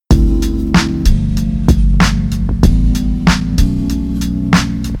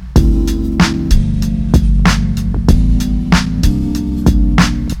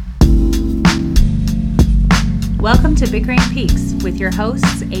to Bickering Peaks with your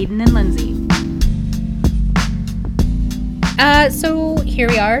hosts, Aiden and Lindsay. So here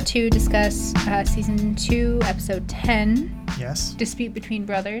we are to discuss Season 2, Episode 10. Yes. Dispute Between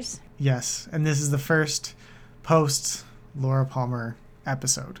Brothers. Yes, and this is the first post-Laura Palmer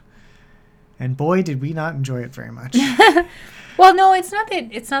episode. And boy, did we not enjoy it very much. Well, no, it's not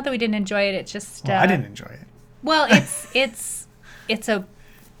that we didn't enjoy it. It's just Well, I didn't enjoy it. Well, it's a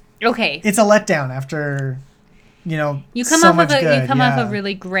okay. It's a letdown after, You come so off much of good. you come off a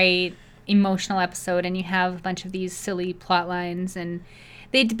really great emotional episode, and you have a bunch of these silly plot lines, and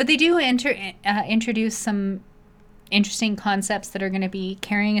they do introduce some interesting concepts that are going to be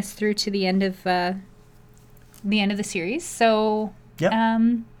carrying us through to the end of the series. So, Yep.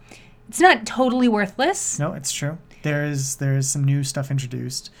 It's not totally worthless. No, it's true. There is some new stuff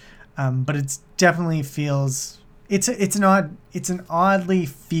introduced, but it definitely feels it's an oddly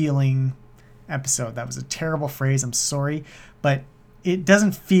feeling episode. That was a terrible phrase. I'm sorry, but it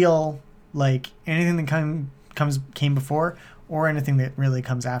doesn't feel like anything that came before or anything that really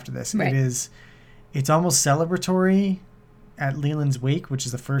comes after this. Right. It's almost celebratory at Leland's wake, which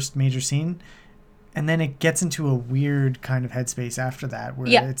is the first major scene, and then it gets into a weird kind of headspace after that, where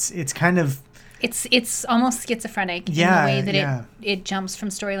it's kind of it's almost schizophrenic in the way that it jumps from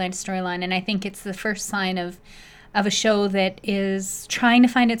storyline to storyline, and I think it's the first sign of a show that is trying to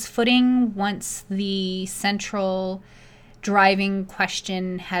find its footing once the central driving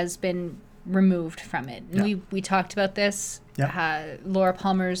question has been removed from it. Yeah. We talked about this, Laura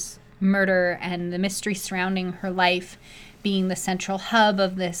Palmer's murder and the mystery surrounding her life being the central hub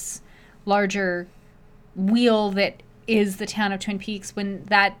of this larger wheel that is the town of Twin Peaks. When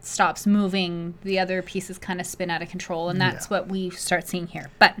that stops moving, the other pieces kind of spin out of control, and that's what we start seeing here.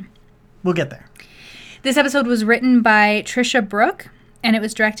 But we'll get there. This episode was written by Trisha Brooke, and it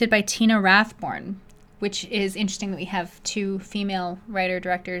was directed by Tina Rathborn, which is interesting that we have two female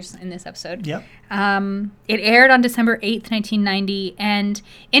writer-directors in this episode. Yep. It aired on December 8th, 1990, and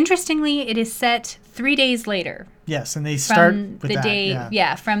interestingly, it is set 3 days later. Yes, and they start with the that.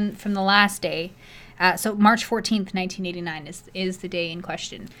 day, from the last day. So March 14th, 1989 is the day in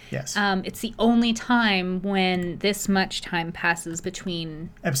question. Yes. It's the only time when this much time passes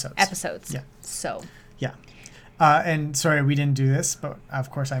between episodes. Yeah. So. Yeah. And sorry, we didn't do this, but of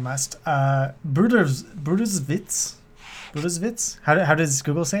course I must. Bruderswitz? How does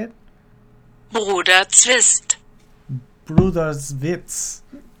Google say it? Bruderswitz. Bruderswitz.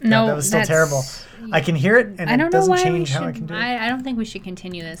 No, that was still terrible. I can hear it, and it doesn't change how I can do it. I don't think we should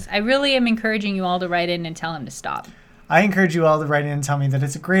continue this. I really am encouraging you all to write in and tell him to stop. I encourage you all to write in and tell me that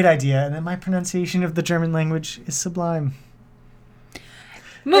it's a great idea, and that my pronunciation of the German language is sublime.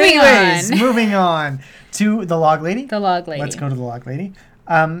 Moving on to the Log Lady. The Log Lady. Let's go to the Log Lady.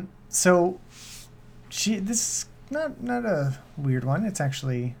 So this is not a weird one. It's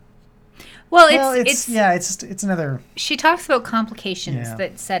actually it's another. She talks about complications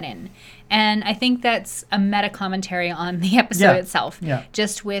that set in, and I think that's a meta commentary on the episode itself. Yeah.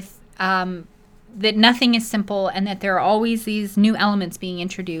 Just with that nothing is simple, and that there are always these new elements being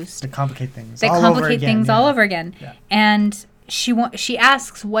introduced that complicate things. all over again. Yeah. And she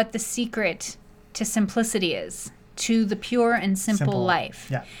asks what the secret to simplicity is, to the pure and simple life.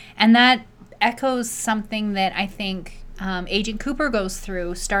 Yeah. And that echoes something that I think Agent Cooper goes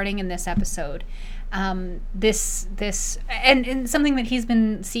through starting in this episode. This and something that he's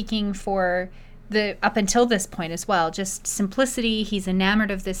been seeking for up until this point as well. Just simplicity. He's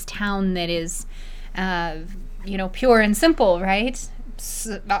enamored of this town that is, pure and simple, right?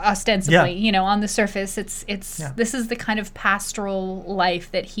 Ostensibly, on the surface, this is the kind of pastoral life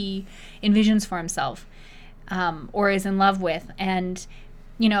that he envisions for himself, or is in love with. And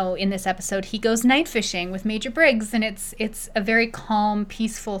in this episode, he goes night fishing with Major Briggs, and it's a very calm,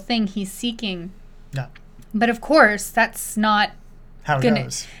 peaceful thing he's seeking. Yeah. But of course, that's not how it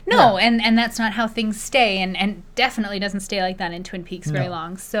goes. No, and that's not how things stay, and definitely doesn't stay like that in Twin Peaks very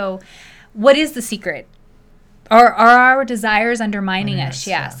long. So, what is the secret? Are our desires undermining us?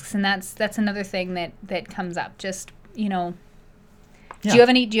 She asks, and that's another thing that comes up. Just Do you have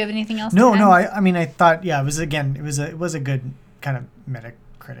anything else? No. I thought it was a good kind of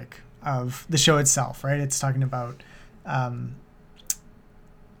Metacritic of the show itself, right? It's talking about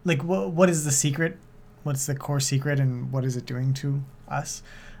what is the secret, what's the core secret, and what is it doing to us?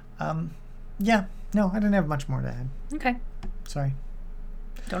 I didn't have much more to add. Okay. Sorry.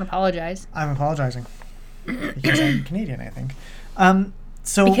 Don't apologize. I'm apologizing. Because I'm Canadian, I think.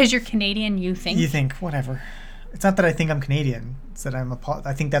 Because you're Canadian, you think? You think, whatever. It's not that I think I'm Canadian. It's that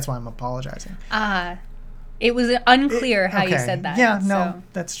I think that's why I'm apologizing. It was unclear how you said that. Yeah, no,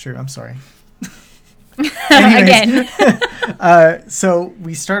 that's true. I'm sorry. Again. So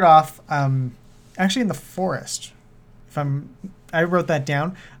we start off actually in the forest. I wrote that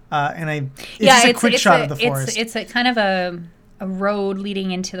down, and it's just a quick shot of the forest. It's a kind of a road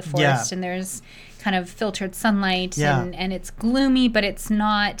leading into the forest, and there's kind of filtered sunlight, and it's gloomy, but it's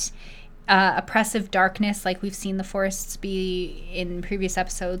not oppressive darkness like we've seen the forests be in previous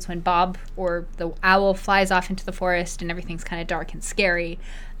episodes when Bob or the owl flies off into the forest and everything's kind of dark and scary.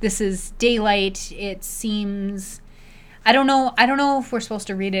 This is daylight. It seems, I don't know if we're supposed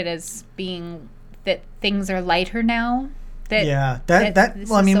to read it as being that things are lighter now. Well,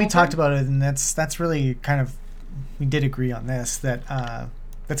 I mean, we talked about it, and that's really kind of, we did agree on this, that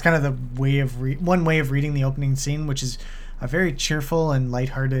that's kind of the one way of reading the opening scene, which is a very cheerful and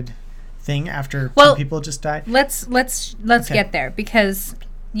lighthearted thing after two people just died. Let's get there, because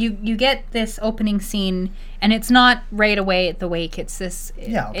you get this opening scene, and it's not right away at the wake. It's this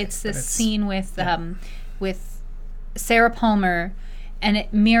scene with Sarah Palmer, and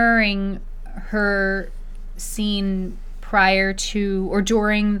it mirroring her scene prior to or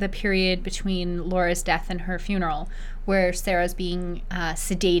during the period between Laura's death and her funeral, where Sarah's being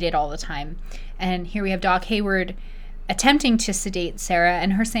sedated all the time. And here we have Doc Hayward attempting to sedate Sarah,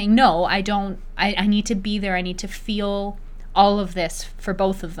 and her saying, no, I don't, I need to be there. I need to feel all of this for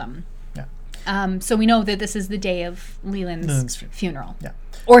both of them. Yeah. So we know that this is the day of Leland's funeral. Yeah.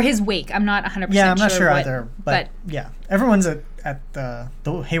 Or his wake. I'm not 100% sure. Yeah, I'm not sure either. But yeah, everyone's at the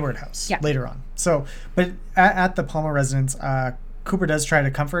Hayward house later on. So, but at the Palmer residence, Cooper does try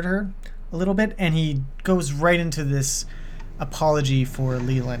to comfort her a little bit, and he goes right into this apology for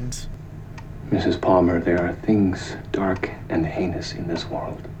Leland. Mrs. Palmer, there are things dark and heinous in this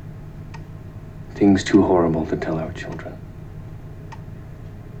world. Things too horrible to tell our children.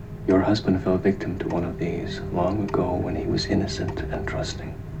 Your husband fell victim to one of these long ago when he was innocent and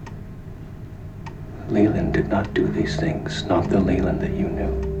trusting. Leland did not do these things, not the Leland that you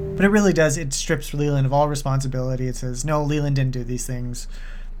knew. But it really does, it strips Leland of all responsibility. It says, no, Leland didn't do these things.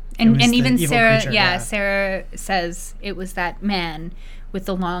 And even Sarah, Sarah says it was that man with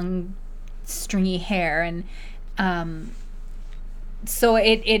the long stringy hair, and so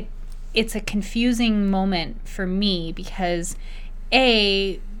it's a confusing moment for me, because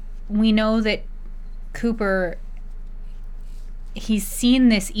we know that Cooper, he's seen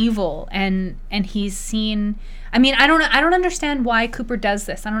this evil, and he's seen, I mean, I don't understand why Cooper does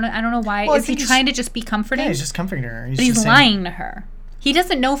this. I don't know why. Is he trying to just be comforting? Yeah, he's just comforting her. He's lying to her. He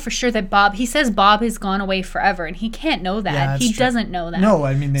doesn't know for sure that he says Bob has gone away forever, and he can't know that. Yeah, he doesn't know that. No,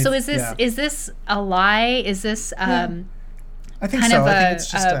 I mean, so is this a lie? Is this I think so. I think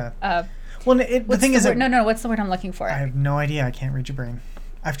it's just the thing is, no. What's the word I'm looking for? I have no idea. I can't read your brain.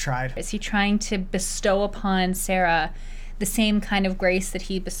 I've tried. Is he trying to bestow upon Sarah the same kind of grace that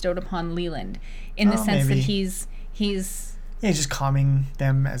he bestowed upon Leland, in the sense that he's just calming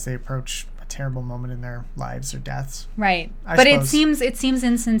them as they approach a terrible moment in their lives or deaths. Right. But it seems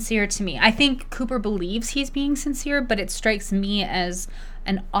insincere to me. I think Cooper believes he's being sincere, but it strikes me as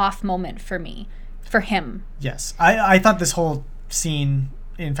an off moment for him. Yes. I thought this whole scene,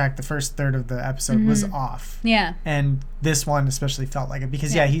 in fact, the first third of the episode was off. Yeah. And this one especially felt like it,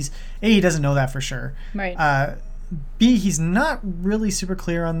 because he doesn't know that for sure. Right. B, he's not really super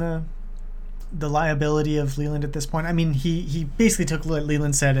clear on the liability of Leland at this point. I mean, he basically took what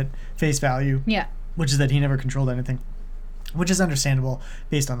Leland said at face value. Yeah. Which is that he never controlled anything, which is understandable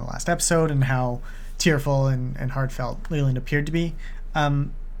based on the last episode and how tearful and heartfelt Leland appeared to be.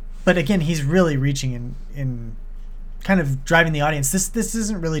 But again, he's really reaching in kind of driving the audience. This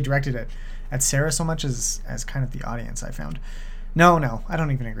isn't really directed at Sarah so much as kind of the audience, I found. No, I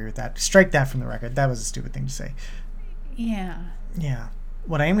don't even agree with that. Strike that from the record. That was a stupid thing to say. Yeah. Yeah.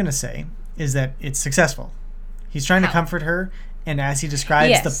 What I am going to say is that it's successful. He's trying to comfort her, and as he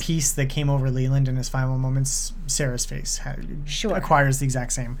describes the peace that came over Leland in his final moments, Sarah's face acquires the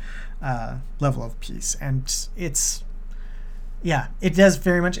exact same level of peace. And it does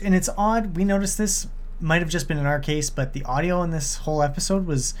very much. And it's odd. We noticed this might have just been in our case, but the audio in this whole episode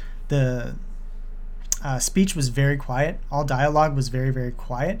was the speech was very quiet. All dialogue was very, very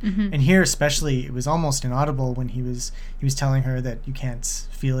quiet. Mm-hmm. And here especially, it was almost inaudible when he was telling her that you can't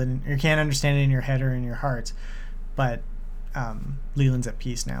feel it, you can't understand it in your head or in your heart, but Leland's at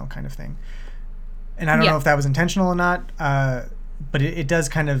peace now, kind of thing. And I don't know if that was intentional or not, but it does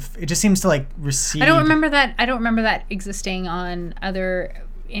kind of, it just seems to like recede. I don't remember that existing on other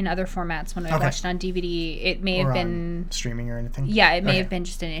formats when I watched it on DVD. It may have been streaming or anything. Yeah, it may have been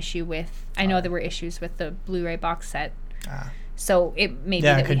just an issue with. I know there were issues with the Blu-ray box set, so it may be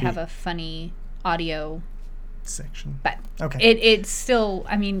that we have a funny audio section. But Okay. it's still,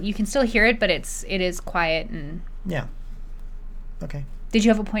 I mean, you can still hear it, but it is quiet. And Yeah. Okay. did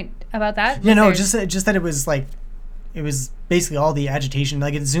you have a point about that? Yeah, no, There's- just that it was like, it was basically all the agitation.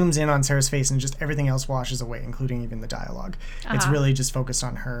 Like it zooms in on Sarah's face and just everything else washes away, including even the dialogue. It's really just focused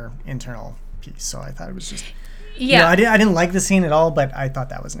on her internal piece. So I thought it was just, you know, yeah. I didn't like the scene at all, but I thought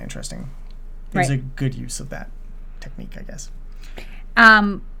that was an interesting, it was Right. a good use of that technique, I guess.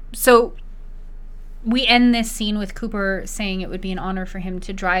 So we end this scene with Cooper saying it would be an honor for him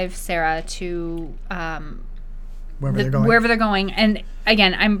to drive Sarah to Wherever they're going. wherever they're going. And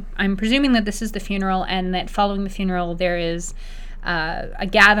again, I'm presuming that this is the funeral, and that following the funeral there is a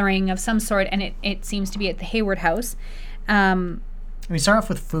gathering of some sort, and it seems to be at the Hayward house. And we start off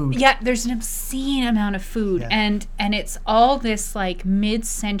with food. Yeah, there's an obscene amount of food, Yeah. and it's all this like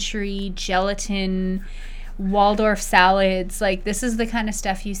mid-century gelatin Waldorf salads. Like this is the kind of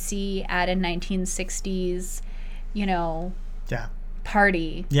stuff you see at a 1960s, you know, Yeah.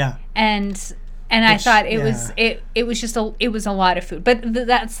 party. Yeah. And I Which- thought it yeah. was it was just it was a lot of food. But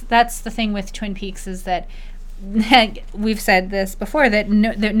that's the thing with Twin Peaks, is that we've said this before, that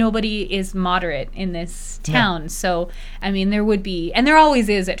nobody is moderate in this town. So I mean, there would be, and there always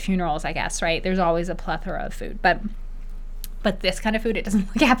is at funerals, I guess, right? There's always a plethora of food, but this kind of food, it doesn't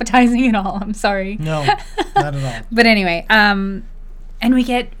look appetizing at all. I'm sorry. No, not at all. But anyway, and we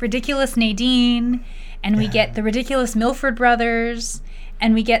get ridiculous Nadine, and we Yeah. get the ridiculous Milford brothers,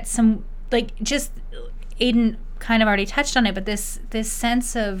 and we get some, like, just, Aiden kind of already touched on it, but this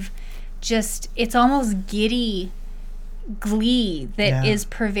sense of just, it's almost giddy glee that is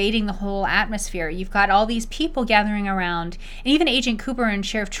pervading the whole atmosphere. You've got all these people gathering around, and even Agent Cooper and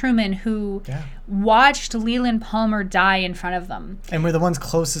Sheriff Truman, who watched Leland Palmer die in front of them. And we're the ones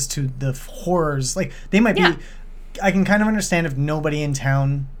closest to the horrors. Like, they might Yeah. be... I can kind of understand if nobody in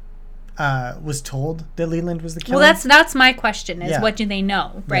town was told that Leland was the killer. Well, that's my question, is Yeah. what do they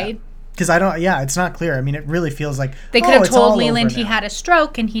know, right? Because I don't... Yeah, it's not clear. I mean, it really feels like... They could have it's all told over Leland he now. had a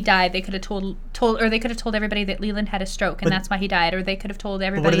stroke and he died. They could have told or they could have told everybody that Leland had a stroke and But- that's why he died. Or they could have told But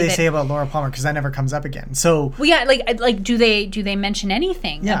everybody. what do they that, say about Laura Palmer? Because that never comes up again. So... Well, yeah, like do they mention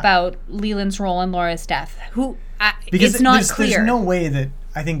anything Yeah. about Leland's role in Laura's death? Because it's not there's clear. no way that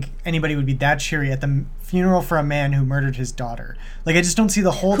I think anybody would be that cheery at the funeral for a man who murdered his daughter. Like, I just don't see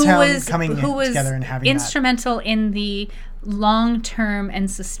the whole town coming together and having instrumental in the long-term and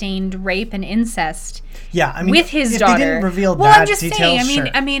sustained rape and incest Yeah, I mean, with his if daughter. they didn't reveal well, that I'm just detail, saying. sure.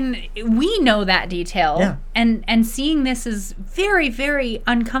 I mean, we know that detail. Yeah. And seeing this is very, very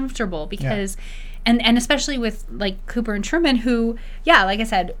uncomfortable because, and especially with like Cooper and Truman, who, yeah, like I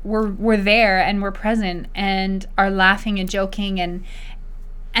said, we're there and we're present and are laughing and joking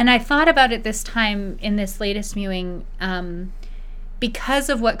and I thought about it this time in this latest viewing, because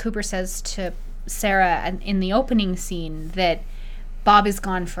of what Cooper says to Sarah in the opening scene, that Bob is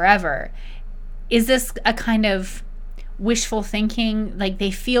gone forever. Is this a kind of wishful thinking? Like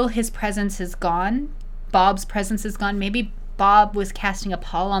they feel his presence is gone, Bob's presence is gone. Maybe Bob was casting a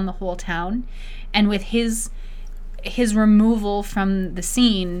pall on the whole town, and with his removal from the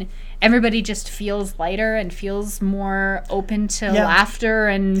scene, everybody just feels lighter and feels more open to laughter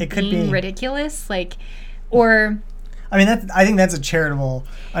and It could being be. ridiculous. Like, or I mean, I think that's a charitable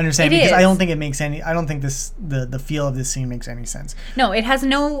understanding It because I is. don't think it makes any. I don't think the feel of this scene makes any sense. no, it has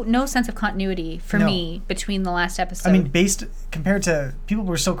no sense of continuity for No. me between the last episode. I mean, compared to people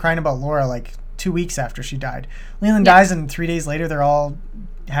were still crying about Laura like 2 weeks after she died. Leland dies, and 3 days later they're all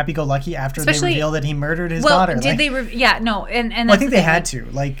happy-go-lucky after Especially- they reveal that he murdered his well, daughter. did Like, they? Yeah, no, and well, I that's think the they thing, had to.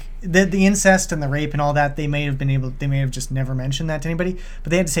 Like the incest and the rape and all that, they may have just never mentioned that to anybody.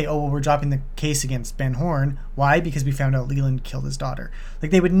 But they had to say, oh, well, we're dropping the case against Ben Horn. Why? Because we found out Leland killed his daughter.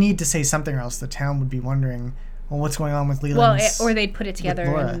 Like, they would need to say something, or else the town would be wondering, well, what's going on with Well, Leland's... or they'd put it together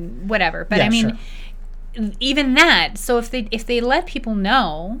Laura. and whatever. But Yeah, I mean, even that. So if they let people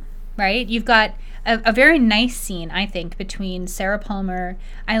know, right? You've got a very nice scene, I think, between Sarah Palmer,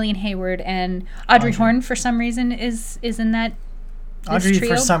 Eileen Hayward, and Audrey Horne. For some reason, is in that. this Audrey,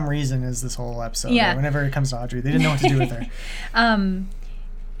 trio. for some reason, is this whole episode. Yeah. Whenever it comes to Audrey, they didn't know what to do with her.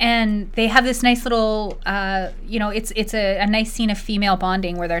 And they have this nice little, it's a nice scene of female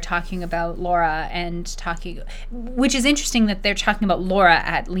bonding where they're talking about Laura and which is interesting that they're talking about Laura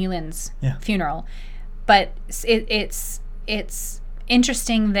at Leland's funeral. But it's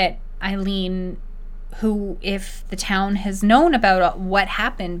interesting that Eileen, who, if the town has known about what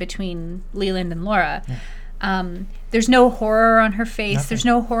happened between Leland and Laura, there's no horror on her face. Nothing. There's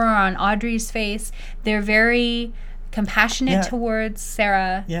no horror on Audrey's face. They're very compassionate Yeah. towards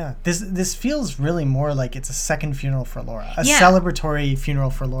Sarah. Yeah, this feels really more like it's a second funeral for Laura, a Yeah. celebratory funeral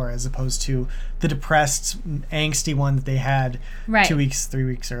for Laura, as opposed to the depressed, angsty one that they had Right. 3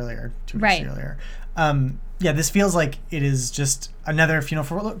 weeks earlier. 2 weeks Right. earlier. Yeah, this feels like it is just another funeral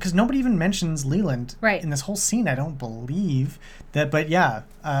for Laura, because nobody even mentions Leland Right. in this whole scene. I don't believe that, but yeah,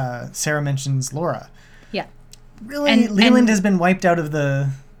 Sarah mentions Laura. Yeah. Really, And- Leland and- has been wiped out of the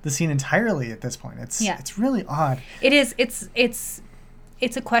scene entirely at this point. Yeah. It's really odd. It is. It's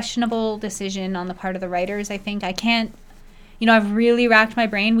a questionable decision on the part of the writers. I think I can't. I've really racked my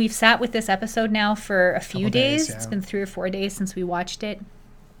brain. We've sat with this episode now for a few Couple days, days. yeah. It's been 3 or 4 days since we watched it.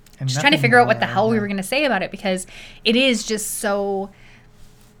 And Just trying to nothing figure out what the more, hell we yeah. were going to say about it, because it is just so.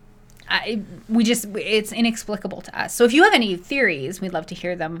 It's inexplicable to us. So if you have any theories, we'd love to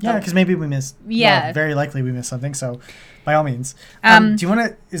hear them. Yeah, because maybe we missed. Yeah. Well, very likely we missed something. So, by all means, Um, do you want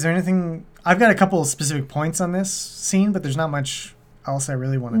to? Is there anything? I've got a couple of specific points on this scene, but there's not much else I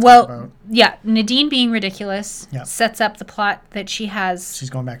really want to talk about. yeah, Nadine being ridiculous Yeah. sets up the plot that she has. She's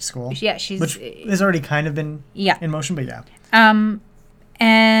going back to school. Yeah, she's which has already kind of been yeah. in motion, but yeah.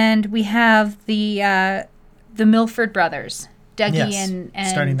 And we have the Milford brothers, Dougie Yes, and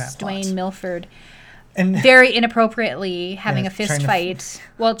starting that Dwayne plot. Milford, And very inappropriately having Yeah, a fist trying to- fight.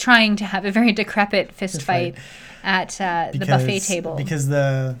 Well, trying to have a very decrepit fist fight at the buffet table. because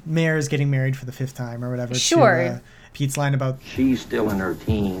the mayor is getting married for the 5th time or whatever. Sure. To, Pete's line about She's still in her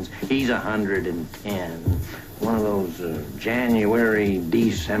teens. He's 110. One of those January,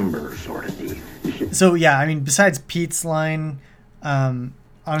 December sort of deals. so yeah. I mean, besides Pete's line,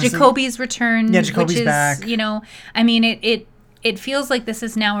 honestly, Jacoby's return. Yeah, Jacoby's which is, back. I mean, it feels like this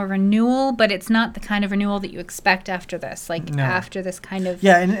is now a renewal, but it's not the kind of renewal that you expect after this. Like No. after this kind of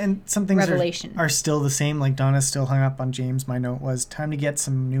Yeah, and some things revelation. are still the same. Like Donna's still hung up on James. My note was time to get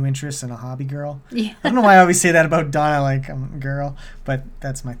some new interests in a hobby girl. Yeah. I don't know why I always say that about Donna, like I'm a girl, but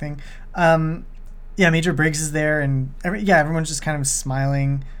that's my thing. Yeah, Major Briggs is there, and everyone's just kind of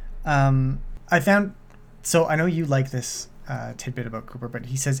smiling. I found, so I know you like this tidbit about Cooper, but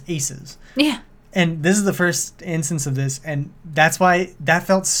he says aces. Yeah. And this is the first instance of this, and that's why that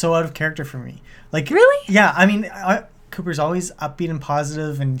felt so out of character for me. Like, Really? Yeah, I mean, Cooper's always upbeat and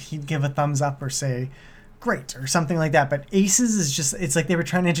positive, and he'd give a thumbs up or say, "Great" or something like that. But aces is just—it's like they were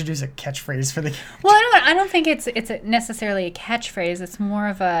trying to introduce a catchphrase for the. Well, I don't think it's necessarily a catchphrase. It's more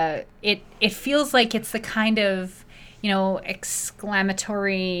of a it feels like it's the kind of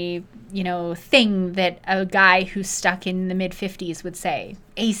exclamatory thing that a guy who's stuck in the mid-50s would say.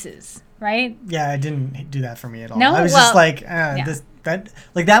 Aces, right? Yeah, it didn't do that for me at all. No? I was Well, just like, yeah.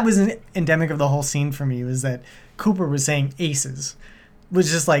 that was an endemic of the whole scene for me. Was that Cooper was saying aces, which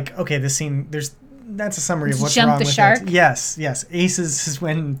is just like, okay, this scene that's a summary of what's Jump wrong the with shark? it. Yes. Aces is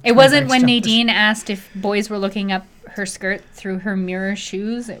when It wasn't when jump the Nadine asked if boys were looking up her skirt through her mirror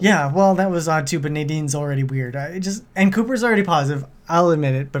shoes. Yeah, well, that was odd too, but Nadine's already weird. And Cooper's already positive. I'll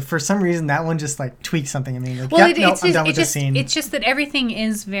admit it, but for some reason that one just like tweaked something in me. Like, Well, I'm done with this scene. it's just that everything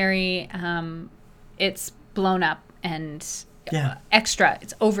is very, it's blown up and Yeah. extra.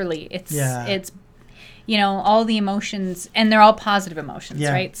 It's overly. It's Yeah. it's all the emotions, and they're all positive emotions,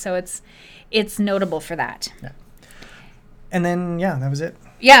 Yeah. right? So it's notable for that. And then that was it.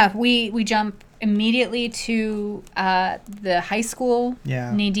 Yeah, we jump immediately to the high school.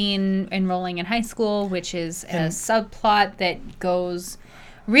 Yeah. Nadine enrolling in high school, which is a And- subplot that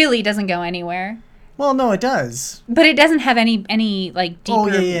really doesn't go anywhere. Well, no, it does. But it doesn't have any like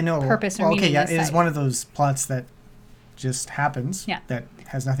deeper No. purpose or Well, meaning. okay, yeah, this it is side. one of those plots that just happens. Yeah. That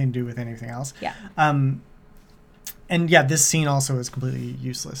has nothing to do with anything else. Yeah. And this scene also is completely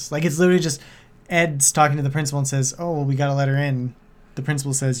useless. Like, it's literally just Ed's talking to the principal and says, "Oh, well, we got to let her in." The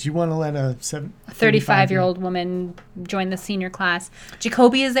principal says, "You want to let a 35-year-old woman join the senior class."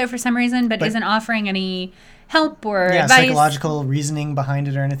 Jacoby is there for some reason, but isn't offering any help or advice. psychological reasoning behind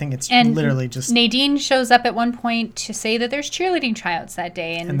it or anything. It's And literally just, Nadine shows up at one point to say that there's cheerleading tryouts that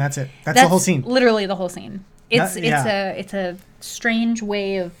day, and that's it. That's the whole scene. Literally the whole scene. It's Yeah. it's a strange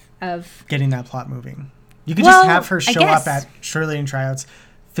way of Getting that plot moving. You could Well, just have her I show up guess. at cheerleading tryouts,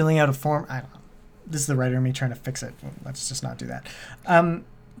 filling out a form. I don't know. This is the writer in me trying to fix it. Let's just not do that.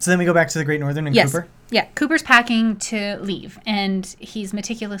 So then we go back to the Great Northern and yes. Cooper. Yeah, Cooper's packing to leave, and he's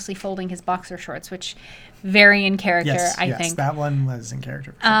meticulously folding his boxer shorts, which very in character, I think. that one was in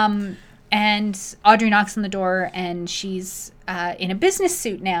character. And Audrey knocks on the door, and she's in a business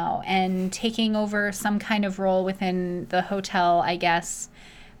suit now and taking over some kind of role within the hotel, I guess.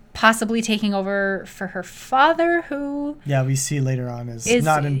 possibly taking over for her father, who Yeah, we see later on is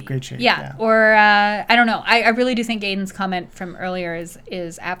not in great shape. Yeah. Or I don't know. I really do think Aiden's comment from earlier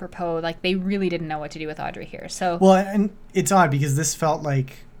is apropos. Like, they really didn't know what to do with Audrey here. So Well, and it's odd because this felt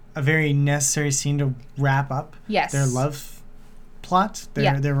like a very necessary scene to wrap up Yes. their love plot,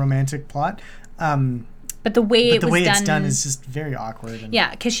 Yeah. their romantic plot. but the way But the it was way done, it's done is just very awkward. And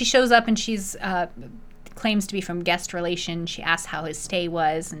yeah, because she shows up and she's claims to be from guest relation. She asks how his stay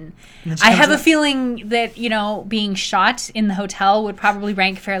was, and then she I comes have a up- feeling that, you know, being shot in the hotel would probably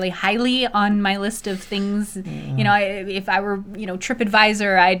rank fairly highly on my list of things. You know, if I were, you know,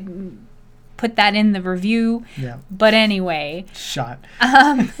 TripAdvisor, I'd put that in the review. Yeah. But anyway, Shot.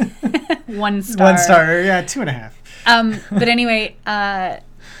 1 star. 1 star. Yeah, 2.5. But anyway,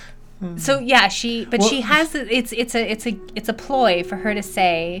 so yeah, she Well- has it's a ploy for her to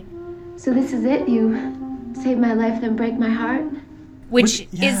say, So this is it? You save my life, then break my heart? which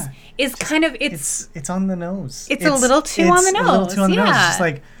yeah. is kind of it's It's on the nose. It's a little too on the It's a little nose, too on the nose. It's yeah. just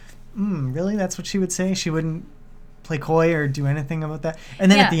like, really? That's what she would say? She wouldn't play coy or do anything about that?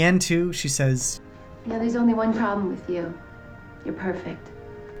 And then Yeah. at the end, too, she says, Yeah, there's only one problem with you. You're perfect.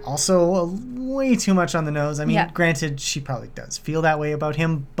 also way too much on the nose. I mean, Yeah. granted, she probably does feel that way about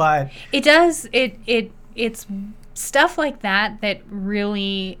him, but it does it's stuff like that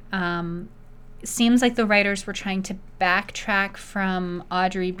really seems like the writers were trying to backtrack from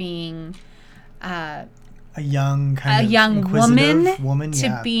Audrey being a young a kind of young inquisitive woman to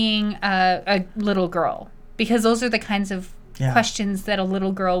yeah. being a little girl, because those are the kinds of Yeah. questions that a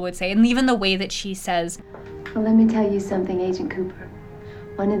little girl would say, and even the way that she says, Well, let me tell you something, Agent Cooper.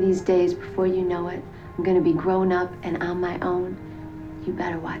 One of these days, before you know it, I'm gonna be grown up and on my own. You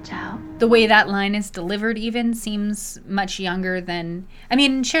better watch out. the way that line is delivered even seems much younger than, I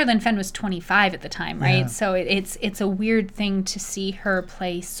mean, Sherilyn Fenn was 25 at the time, right? Yeah. So it's a weird thing to see her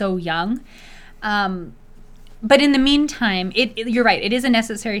play so young. But in the meantime, you're right, it is a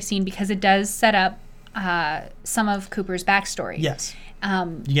necessary scene because it does set up some of Cooper's backstory. Yes.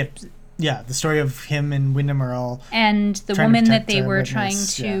 You get, the story of him and Wyndham Earl. And the Trying to woman that protect they a were witness,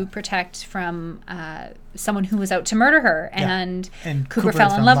 trying to yeah. protect from someone who was out to murder her. Yeah. And, And Cooper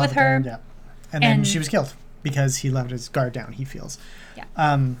fell in love with her. Yeah. And then And- she was killed because he let his guard down, he feels. Yeah.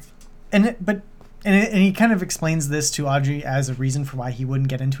 And he kind of explains this to Audrey as a reason for why he wouldn't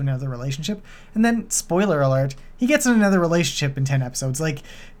get into another relationship. And then, spoiler alert, he gets in another relationship in 10 episodes. Like,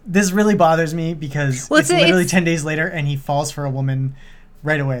 this really bothers me because Well, it's literally it's- 10 days later and he falls for a woman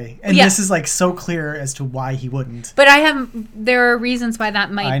right away. And Yeah. this is, like, so clear as to why he wouldn't. But there are reasons why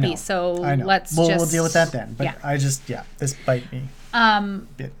that might I know. be. So I know. let's we'll just deal with that then. But yeah. This bite me.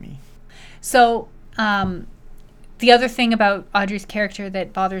 Bit me. So, the other thing about Audrey's character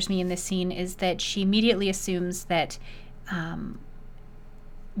that bothers me in this scene is that she immediately assumes that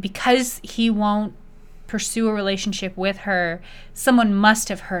because he won't pursue a relationship with her, someone must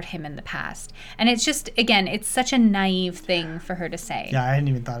have hurt him in the past. And it's just, again, it's such a naive thing for her to say. Yeah, I hadn't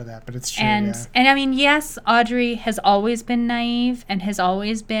even thought of that, but it's true. And yeah. and I mean, yes, Audrey has always been naive and has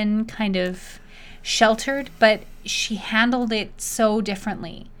always been kind of sheltered, but she handled it so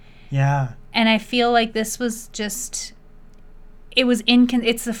differently. Yeah. And I feel like this was just,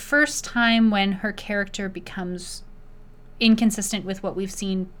 it's the first time when her character becomes inconsistent with what we've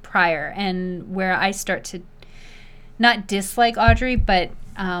seen prior, and where I start to not dislike Audrey, but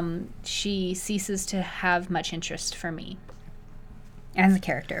she ceases to have much interest for me as a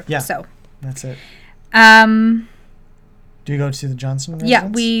character. Yeah. So, That's it. um, Do you go to the Johnson residence?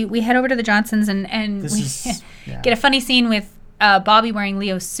 yeah, we head over to the Johnsons and This we is yeah. get a funny scene with Bobby wearing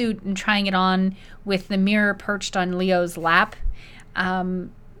Leo's suit and trying it on with the mirror perched on Leo's lap,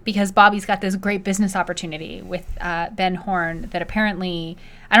 because Bobby's got this great business opportunity with Ben Horn that apparently,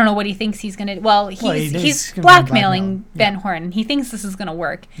 I don't know what he thinks he's going to, he's gonna blackmailing blackmail. Ben Yeah. Horn. He thinks this is going to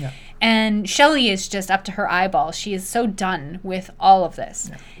work. Yeah. And Shelley is just up to her eyeballs. She is so done with all of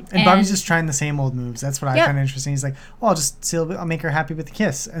this. And Bobby's just trying the same old moves. That's what I Yeah. find interesting. He's like, "Oh, I'll make her happy with the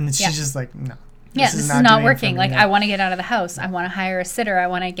kiss," and then she's Yeah. just like, "No, This is doing not it for working. me." Like, Yeah. I want to get out of the house. I want to hire a sitter. I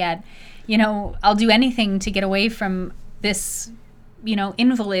want to get, I'll do anything to get away from this,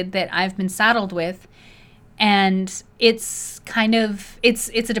 invalid that I've been saddled with. And it's kind of, it's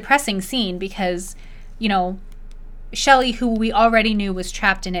a depressing scene because, Shelley, who we already knew was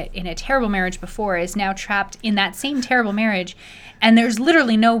trapped in a terrible marriage before, is now trapped in that same terrible marriage. And there's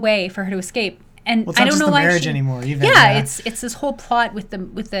literally no way for her to escape. And Well, it's I not don't just know the why marriage anymore. Even yeah, it's this whole plot with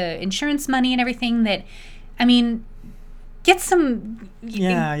the insurance money and everything that, I mean, get some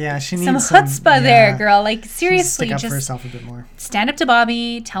yeah. She needs some some chutzpah there, girl. Like, seriously, stick up for just herself a bit more. stand up to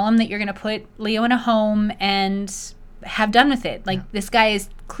Bobby, tell him that you're going to put Leo in a home, and have done with it. Like, Yeah. this guy is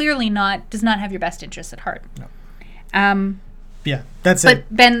clearly does not have your best interests at heart. No. Yeah, that's it.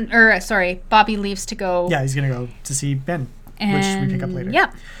 But Bobby leaves to go. Yeah, he's gonna go to see Ben, which we pick up later.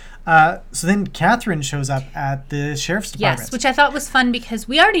 Yeah. So then Catherine shows up at the sheriff's department. Yes, which I thought was fun because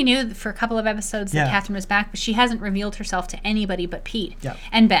we already knew for a couple of episodes that Yeah. Catherine was back, but she hasn't revealed herself to anybody but Pete Yeah.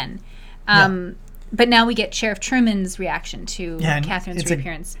 and Ben. Yeah. But now we get Sheriff Truman's reaction to and Catherine's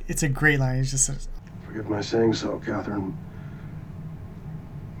reappearance. It's a great line. He just says, Forgive my saying so, Catherine.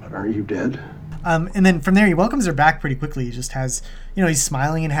 But aren't you dead? and then from there he welcomes her back pretty quickly. He just has, he's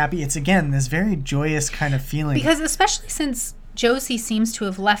smiling and happy. It's again this very joyous kind of feeling. Because especially since Josie seems to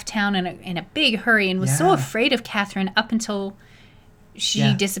have left town in a big hurry and was so Yeah. afraid of Catherine up until she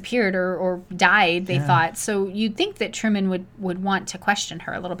Yeah. disappeared or died, they Yeah. thought. So you'd think that Truman would want to question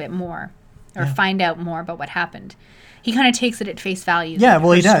her a little bit more or Yeah. find out more about what happened. He kind of takes it at face value. Yeah, well,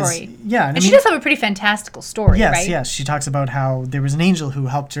 her he does. story. Yeah, And she does have a pretty fantastical story, Yes, right? yes. She talks about how there was an angel who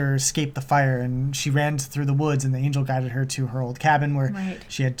helped her escape the fire, and she ran through the woods, and the angel guided her to her old cabin where Right.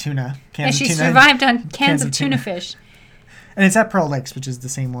 she had cans And of she tuna. survived on cans of tuna fish. And it's at Pearl Lakes, which is the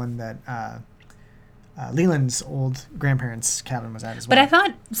same one that Leland's old grandparents' cabin was at as well. But I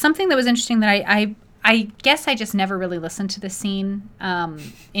thought something that was interesting that I guess I just never really listened to the scene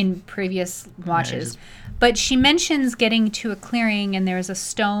in previous watches. But she mentions getting to a clearing and there's a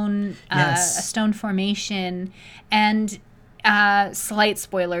stone formation, and slight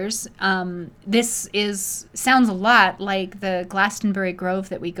spoilers. This sounds a lot like the Glastonbury Grove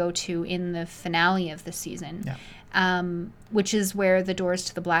that we go to in the finale of the season. Yeah. Which is where the doors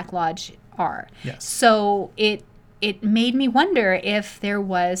to the Black Lodge are. Yes. So it made me wonder if there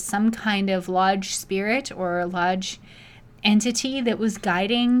was some kind of lodge spirit or lodge entity that was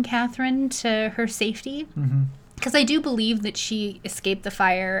guiding Catherine to her safety. Because I do believe that she escaped the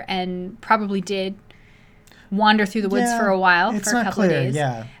fire and probably did wander through the woods for a while, it's for a not couple clear, of days.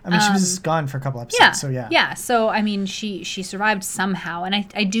 Yeah. I mean, she was gone for a couple episodes, so yeah. Yeah, so I mean, she survived somehow, and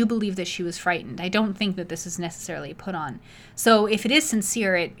I do believe that she was frightened. I don't think that this is necessarily put on. So if it is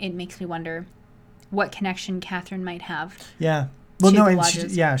sincere, it makes me wonder what connection Catherine might have. Yeah. Well, to no, the and she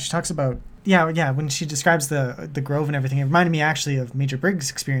lodges. talks about when she describes the grove and everything. It reminded me actually of Major Briggs'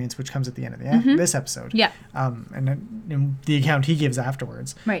 experience, which comes at the end of this episode. Yeah. And the account he gives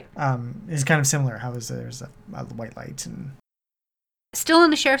afterwards, Right. is kind of similar. How there's a white light and. Still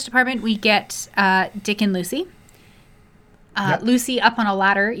in the sheriff's department, we get Dick and Lucy. Yep. Lucy up on a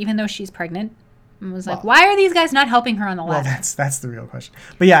ladder, even though she's pregnant, and was like, "Why are these guys not helping her on the ladder?" Well, that's the real question.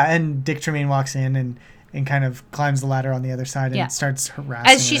 But yeah, and Dick Tremaine walks in and kind of climbs the ladder on the other side and starts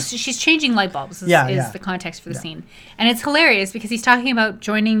harassing As she's changing light bulbs is the context for the Yeah. scene. And it's hilarious because he's talking about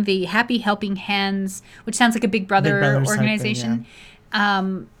joining the Happy Helping Hands, which sounds like a Big Brother Brothers type thing, organization.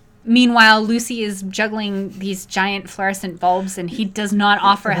 Meanwhile, Lucy is juggling these giant fluorescent bulbs and he does not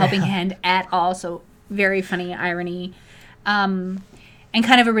offer a helping hand at all. So very funny irony. And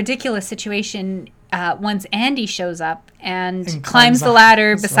kind of a ridiculous situation once Andy shows up and climbs the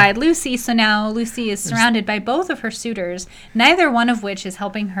ladder beside Lucy. So now Lucy is surrounded by both of her suitors, neither one of which is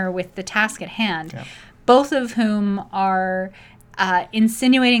helping her with the task at hand, both of whom are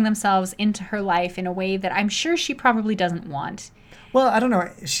insinuating themselves into her life in a way that I'm sure she probably doesn't want. Well, I don't know.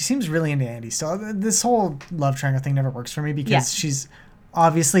 She seems really into Andy still. This whole love triangle thing never works for me because she's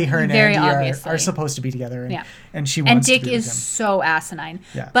obviously her and Very Andy obviously. are supposed to be together, and, Yeah. and she And wants Dick to be is with him. so asinine.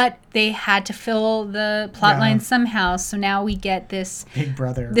 Yeah. But they had to fill the plot Yeah. line somehow, so now we get this Big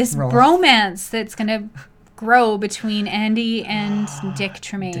Brother role. bromance that's going to grow between Andy and Dick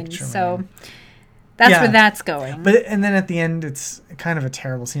Tremaine. So that's where that's going. And then at the end, it's kind of a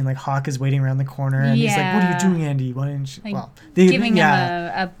terrible scene. Like Hawk is waiting around the corner, and he's like, "What are you doing, Andy? Why didn't you?" Like, giving him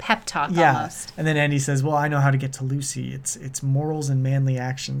a pep talk almost. And then Andy says, "Well, I know how to get to Lucy. It's morals and manly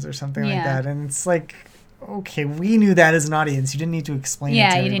actions, or something like that." And it's like, okay, we knew that as an audience. You didn't need to explain it to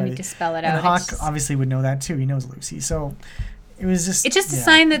everybody. You didn't need to spell it out. And Hawk obviously would know that too. He knows Lucy, so it was just. It's just a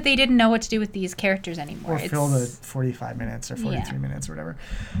sign that they didn't know what to do with these characters anymore. Or fill the 45 minutes or 43 minutes or whatever.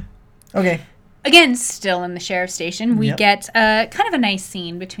 Okay. Again, still in the sheriff's station, we get kind of a nice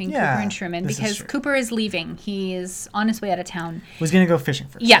scene between Cooper and Truman because Cooper is leaving. He is on his way out of town. Was going to go fishing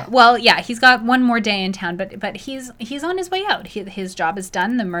first. Yeah, well, he's got one more day in town, but he's on his way out. His job is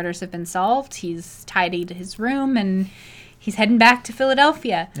done. The murders have been solved. He's tidied his room and he's heading back to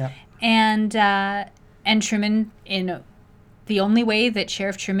Philadelphia. Yeah. And Truman, in the only way that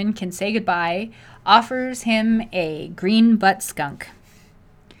Sheriff Truman can say goodbye, offers him a green butt skunk.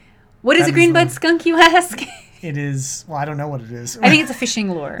 What is a green-butt skunk, you ask? It is, well, I don't know what it is. I think it's a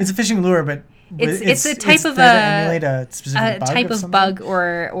fishing lure. It's a fishing lure, but It's a type of there to emulate a specific bug type of of some bug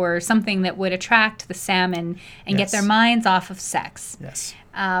kind? or something that would attract the salmon and get Yes. their minds off of sex. Yes.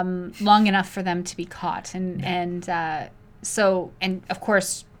 Long enough for them to be caught, and of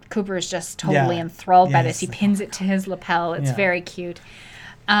course Cooper is just totally Yeah. enthralled by Yeah, this. He he's like, pins it to his lapel. It's Yeah. very cute.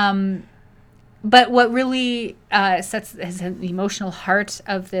 But what really sets as the emotional heart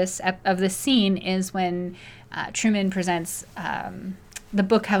of this scene is when Truman presents the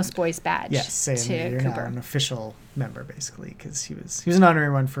Bookhouse Boys badge Yes, saying to that you're Cooper. now an official member, basically, because he was an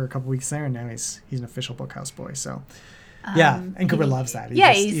honorary one for a couple weeks there, and now he's an official Bookhouse Boy. So, yeah, and Cooper loves that.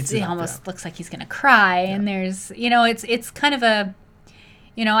 He almost looks like he's gonna cry, and there's it's kind of a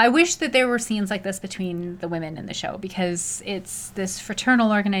I wish that there were scenes like this between the women in the show, because it's this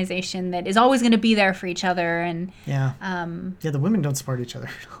fraternal organization that is always going to be there for each other, and yeah, the women don't support each other.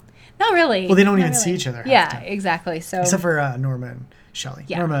 not really. Well, they don't not even see each other half the Yeah, time. exactly. So Except for Norma and Shelley.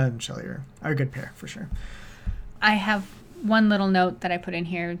 Yeah. Norma and Shelley are a good pair for sure. I have one little note that I put in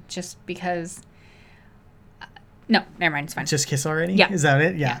here just because. No, never mind. It's fine. Just kiss already? Yeah. Is that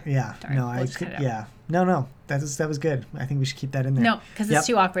it? Yeah. Sorry, No, we'll I just could. cut it out. Yeah. No. That was good. I think we should keep that in there. No, because it's Yep.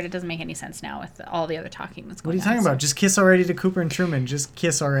 too awkward. It doesn't make any sense now with all the other talking that's What going are on. you talking about? Just kiss already to Cooper and Truman. Just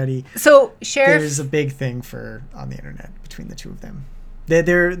kiss already. So, Sheriff. There's a big thing on the internet between the two of them.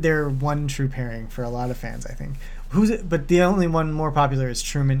 They're one true pairing for a lot of fans, I think. But the only one more popular is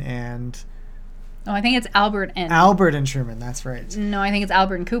Truman and Oh, I think it's Albert and. Albert and Truman. That's right. No, I think it's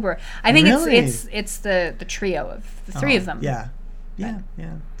Albert and Cooper. I think Really? it's the trio of the three of them. Yeah.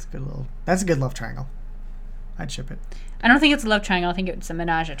 That's a good love triangle. I'd ship it. I don't think it's a love triangle. I think it's a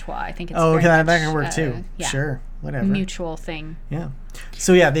menage a trois. I think it's Oh, very okay, that much, can work too. yeah, Sure, whatever. mutual thing. Yeah.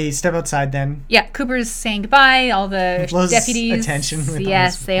 So yeah, they step outside then. Yeah, Cooper's saying goodbye. All the Blows deputies. attention with all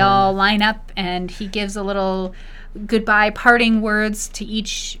Yes, his they all line up, and he gives a little goodbye, parting words to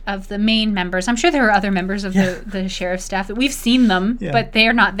each of the main members. I'm sure there are other members of the sheriff's staff that we've seen them, Yeah. but they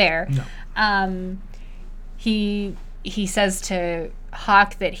are not there. No. He says to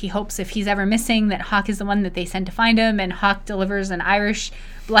Hawk that he hopes if he's ever missing, that Hawk is the one that they send to find him, and Hawk delivers an Irish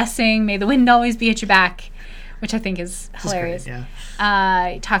blessing, may the wind always be at your back, which I think is hilarious. Great, yeah.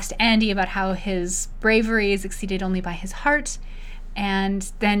 He talks to Andy about how his bravery is exceeded only by his heart, and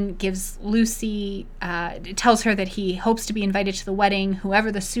then gives Lucy, tells her that he hopes to be invited to the wedding,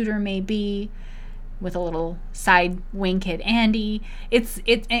 whoever the suitor may be, with a little side wink at Andy. It's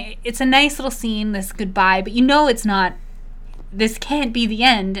a nice little scene, this goodbye, but it's not. This can't be the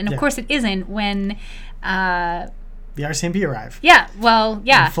end, and of Yeah. course it isn't when. The RCMP arrive. Yeah, well,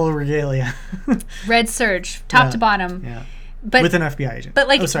 yeah, In full regalia. Red Surge, top Yeah. to bottom. Yeah. But With an FBI agent. But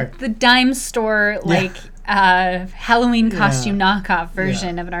like oh, sorry. the dime store, like Halloween costume knockoff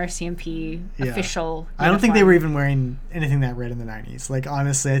version of an RCMP Yeah. official. I don't think they uniform. were even wearing anything that red in the 90s. Like,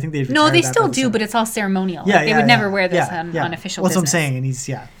 honestly, I think they've No, retired they that still by the do, time. but it's all ceremonial. Yeah, Like, they would never wear this yeah, on, yeah. on official Well, that's business. what I'm saying, and he's,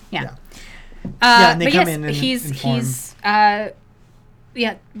 Yeah. yeah, and they but come yes, in and he's inform.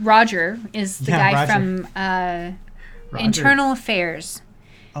 Roger is the Yeah, guy Roger. from Roger. Internal Affairs.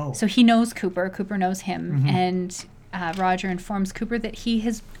 Oh. So he knows Cooper. Cooper knows him, Mm-hmm. and Roger informs Cooper that he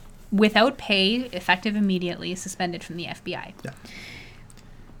has, without pay, effective immediately, suspended from the FBI. Yeah.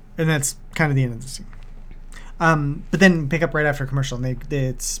 And that's kind of the end of the scene. But then pick up right after a commercial, and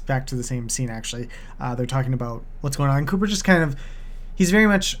it's back to the same scene, actually. They're talking about what's going on. Cooper just kind of, he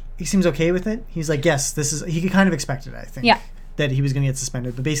seems okay with it. He's like, yes, he could kind of expect it, I think. Yeah. That he was going to get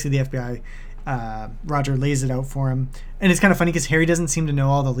suspended. But basically the FBI, Roger lays it out for him. And it's kind of funny because Harry doesn't seem to know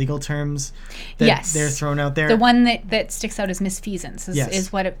all the legal terms that Yes. they're thrown out there. The one that sticks out is misfeasance, Yes.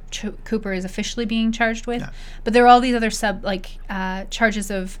 is what Cooper is officially being charged with. Yeah. But there are all these other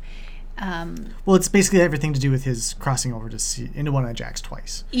charges of... Well, it's basically everything to do with his crossing over into one of Jack's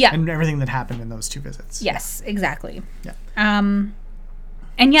twice. Yeah. And everything that happened in those two visits. Yes, exactly. Yeah.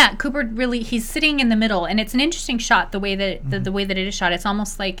 And yeah, Cooper really, he's sitting in the middle, and it's an interesting shot, the way that the way that it is shot. It's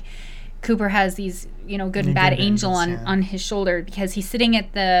almost like Cooper has these, good and bad good angel angels, on his shoulder, because he's sitting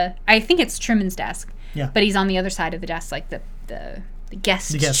at I think it's Truman's desk. Yeah. But he's on the other side of the desk, like the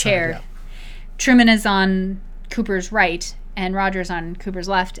guest chair. side, yeah. Truman is on Cooper's right, and Roger's on Cooper's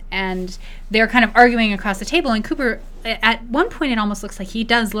left, and they're kind of arguing across the table, and Cooper, at one point, it almost looks like he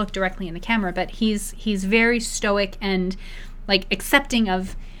does look directly in the camera, but he's very stoic and like accepting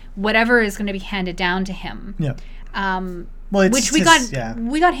of whatever is going to be handed down to him. Yeah. Well, which we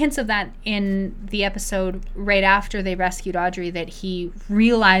got hints of that in the episode right after they rescued Audrey, that he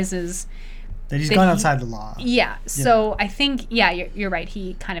realizes that he's that gone outside the law. Yeah. So I think you're right.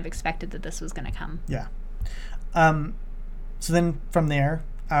 He kind of expected that this was going to come. Yeah. So then from there,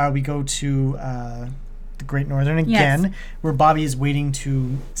 we go to the Great Northern again, where Bobby is waiting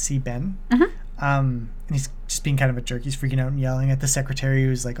to see Ben. And he's just being kind of a jerk. He's freaking out and yelling at the secretary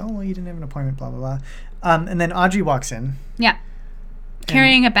who's like, oh, well, you didn't have an appointment, blah, blah, blah. And then Audrey walks in. Yeah.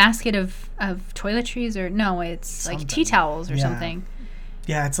 Carrying a basket of toiletries, or no, it's like tea towels or something.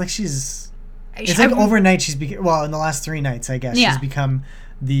 Yeah, it's like she's... It's like overnight she's... Well, in the last 3 nights, I guess, she's become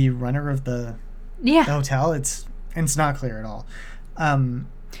the runner of the hotel. It's not clear at all.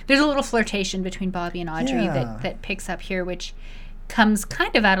 There's a little flirtation between Bobby and Audrey that picks up here, which comes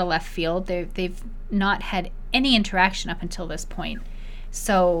kind of out of left field. They've not had any interaction up until this point.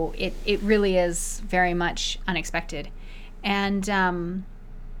 So it really is very much unexpected. And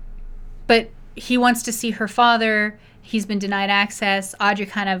but he wants to see her father. He's been denied access. Audrey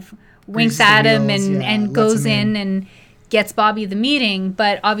kind of winks at him and goes in and gets Bobby the meeting.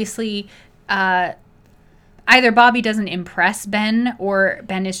 But obviously either Bobby doesn't impress Ben, or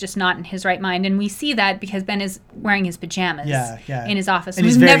Ben is just not in his right mind. And we see that because Ben is wearing his pajamas in his office. And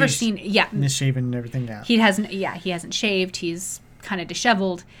we've never seen misshaven and everything now. He hasn't shaved. He's kind of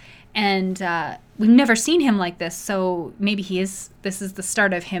disheveled. And we've never seen him like this, so maybe this is the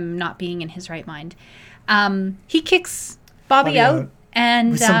start of him not being in his right mind. He kicks Bobby out.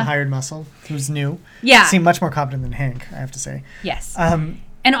 And with some hired muscle, who's new. Yeah. Seemed much more competent than Hank, I have to say. Yes.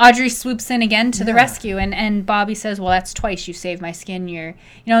 And Audrey swoops in again to the rescue, and Bobby says, well, that's twice you saved my skin.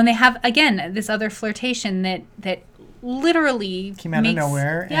 And they have, again, this other flirtation that literally came out of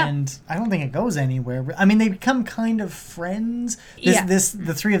nowhere, and I don't think it goes anywhere. I mean, they become kind of friends.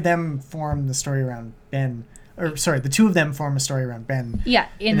 The 3 of them form the story around Ben. Or, sorry, the 2 of them form a story around Ben. Yeah,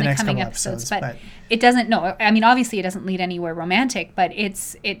 in the next coming episodes. But it doesn't, no, I mean, obviously it doesn't lead anywhere romantic, but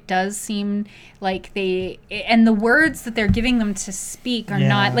it does seem like and the words that they're giving them to speak are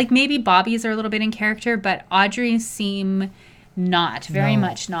not, like maybe Bobby's are a little bit in character, but Audrey's seem very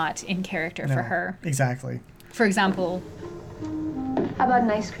much not in character for her. Exactly. For example. How about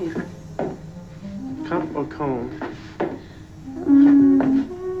an ice cream? Cup or cone?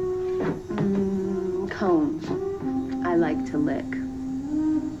 Cone. I like to lick.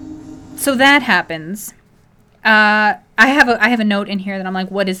 So that happens. I have a note in here that I'm like,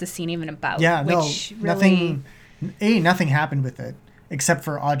 what is this scene even about? Yeah, Which nothing happened with it except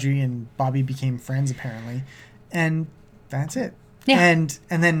for Audrey and Bobby became friends apparently, and that's it. Yeah. And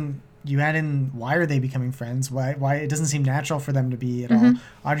then you add in, why are they becoming friends? Why it doesn't seem natural for them to be at all.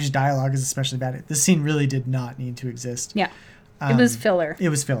 Audrey's dialogue is especially bad. This scene really did not need to exist. Yeah, it was filler. It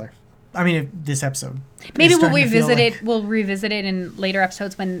was filler. I mean, this episode. Maybe we'll revisit it. We'll revisit it in later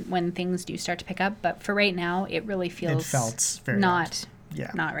episodes when things do start to pick up. But for right now, it really feels very not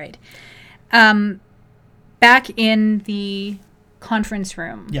odd. not right. Back in the conference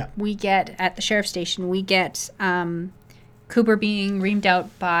room, we get at the sheriff's station. We get Cooper being reamed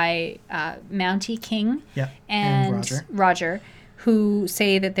out by Mountie King and Roger, who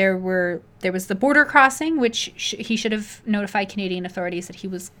say that there was the border crossing, which he should have notified Canadian authorities that he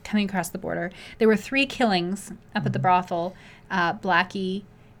was coming across the border. There were 3 killings up at the brothel, Blackie,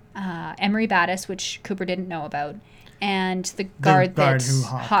 Emery Battis, which Cooper didn't know about, and the guard that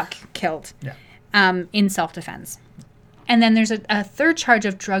Hawk killed in self-defense. And then there's a 3rd charge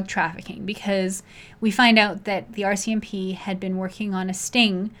of drug trafficking, because we find out that the RCMP had been working on a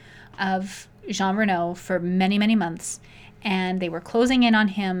sting of Jean Renault for many, many months, and they were closing in on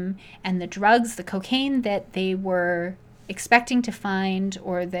him, and the drugs, the cocaine that they were expecting to find,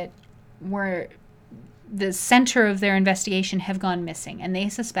 or that were the center of their investigation, have gone missing, and they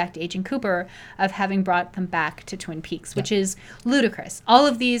suspect Agent Cooper of having brought them back to Twin Peaks, which is ludicrous. All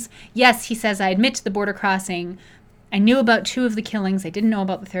of these, yes, he says, I admit to the border crossing, I knew about 2 of the killings, I didn't know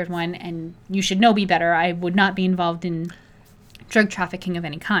about the 3rd one, and you should know me better, I would not be involved in drug trafficking of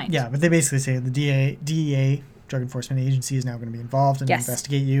any kind. Yeah, but they basically say the DEA, Drug Enforcement Agency, is now going to be involved and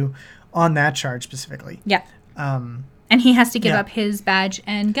investigate you on that charge specifically. Yeah. And he has to give up his badge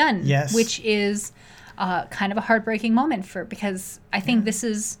and gun, which is kind of a heartbreaking moment because I think this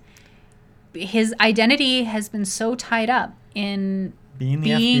is, his identity has been so tied up in being the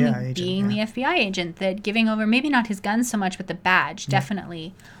FBI agent that giving over, maybe not his gun so much, but the badge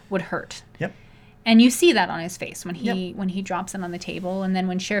definitely would hurt. Yep. And you see that on his face when he drops it on the table, and then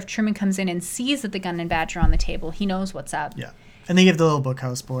when Sheriff Truman comes in and sees that the gun and badge are on the table, he knows what's up. Yeah. And they give the little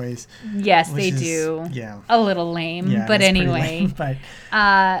Bookhouse Boys. Yes, they do. Yeah. A little lame, but anyway.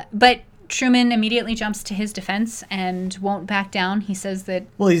 Lame, but Truman immediately jumps to his defense and won't back down. He says that...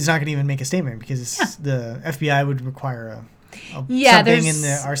 Well, he's not going to even make a statement because the FBI would require something, in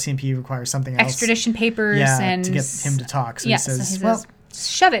the RCMP requires something else. Extradition papers and... to get him to talk. So he says, well...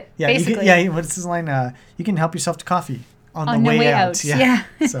 Shove it, basically. What's his line? You can help yourself to coffee on the way out. Yeah.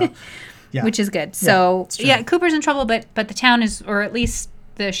 Which is good. So, Cooper's in trouble, but the town is, or at least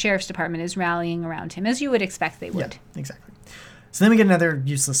the sheriff's department is rallying around him, as you would expect they would. Yeah, exactly. So then we get another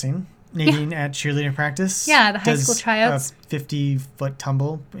useless scene. Nadine at cheerleading practice. Yeah, the high school tryouts. A 50-foot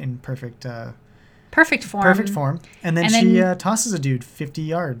tumble in perfect form. And then she tosses a dude 50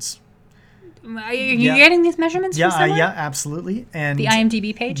 yards. Are you getting these measurements from somewhere? Yeah, absolutely. And the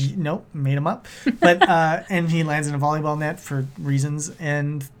IMDb page? Nope, made them up. But and he lands in a volleyball net for reasons,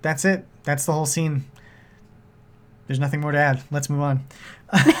 and that's it. That's the whole scene. There's nothing more to add. Let's move on.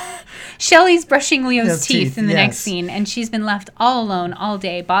 Shelley's brushing Leo's teeth in the next yes. scene, and she's been left all alone all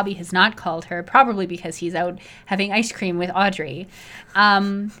day. Bobby has not called her, probably because he's out having ice cream with Audrey.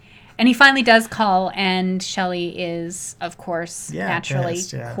 And he finally does call, and Shelley is, of course, naturally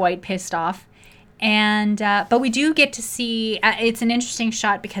quite pissed off. And but we do get to see, it's an interesting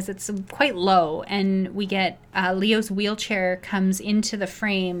shot because it's quite low, and we get Leo's wheelchair comes into the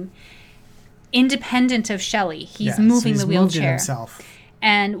frame independent of Shelley. He's moving the wheelchair himself.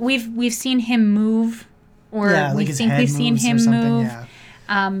 And we've seen him move, or we think we've seen him move. Yeah.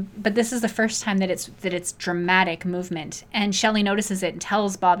 But this is the first time that it's dramatic movement, and Shelley notices it and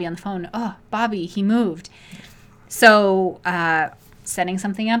tells Bobby on the phone, "Oh, Bobby, he moved." So, setting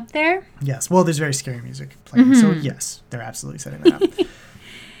something up there. Yes. Well, there's very scary music playing, so yes, they're absolutely setting that up.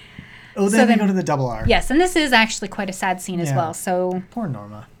 Then they go to the double R. Yes, and this is actually quite a sad scene as well. So poor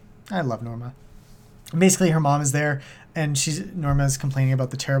Norma. I love Norma. Basically, her mom is there. And Norma's complaining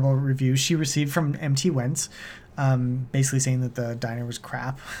about the terrible review she received from MT Wentz, basically saying that the diner was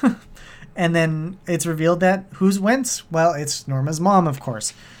crap. And then it's revealed that who's Wentz? Well, it's Norma's mom, of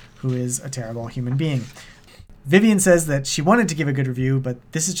course, who is a terrible human being. Vivian says that she wanted to give a good review, but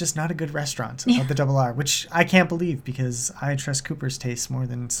this is just not a good restaurant at the Double R, which I can't believe because I trust Cooper's taste more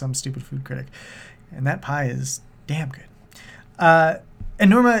than some stupid food critic. And that pie is damn good. And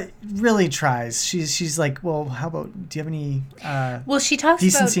Norma really tries. She's like, well, how about, do you have any she talks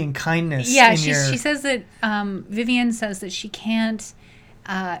decency about, and kindness? Yeah, she says that, Vivian says that she can't,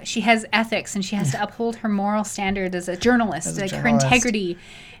 she has ethics and she has to uphold her moral standard as a journalist, her integrity.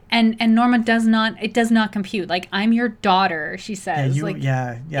 And Norma does not compute. Like, I'm your daughter, she says.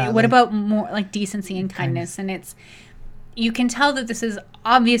 What about more, like, decency and kindness? And you can tell that this is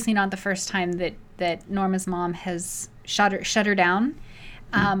obviously not the first time that Norma's mom has shut her down.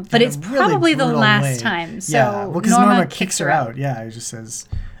 But it's probably the last time. So because Norma kicks her out. Yeah, it just says,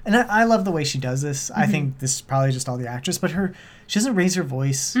 and I love the way she does this. I think this is probably just all the actress, but she doesn't raise her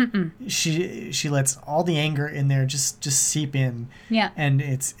voice. She lets all the anger in there just seep in. Yeah, and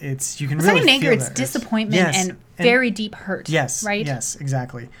it's you can really feel anger. It's that. Disappointment and very deep hurt. Yes, right. Yes,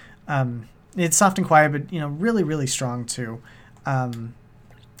 exactly. It's soft and quiet, but really, really strong too. And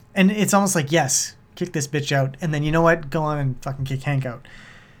it's almost like, yes, kick this bitch out, and then you know what? Go on and fucking kick Hank out.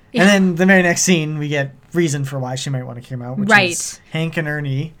 Yeah. And then the very next scene, we get reason for why she might want to kick him out, which is Hank and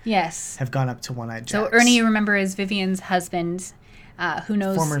Ernie have gone up to One-Eyed Jacks. So Ernie, you remember, is Vivian's husband, who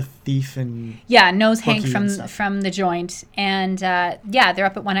knows... Former thief and... Yeah, knows Hank from the joint. And, they're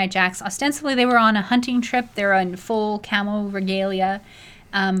up at One-Eyed Jacks. Ostensibly, they were on a hunting trip. They're in full camo regalia.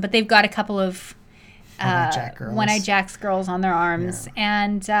 But they've got a couple of... One-Eyed Jacks girls on their arms.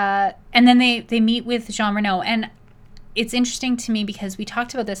 Yeah. And then they meet with Jean Renault. And it's interesting to me because we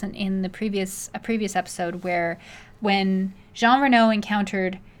talked about this in a previous episode where when Jean Renault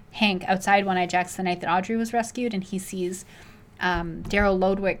encountered Hank outside One-Eyed Jacks the night that Audrey was rescued, and he sees Daryl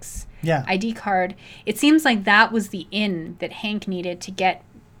Lodwick's ID card, it seems like that was the in that Hank needed to get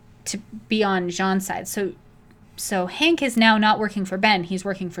to be on Jean's side. So Hank is now not working for Ben. He's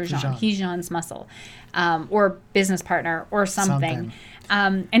working for Jean. He's Jean's muscle, or business partner, or something.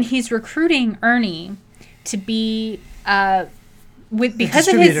 And he's recruiting Ernie to be because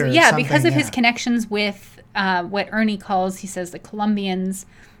of his connections with what Ernie calls, he says, the Colombians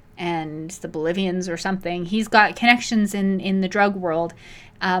and the Bolivians or something. He's got connections in the drug world,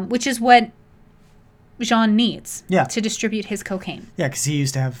 which is what Jean needs to distribute his cocaine. Yeah, because he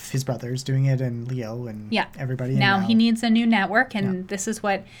used to have his brothers doing it, and Leo and everybody. Now he needs a new network, and this is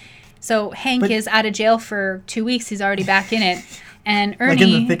what... So Hank is out of jail for 2 weeks. He's already back in it. And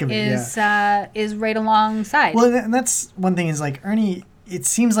Ernie is right alongside. Well, and that's one thing is, like, Ernie, it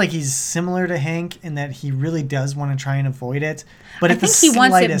seems like he's similar to Hank in that he really does want to try and avoid it. But I think he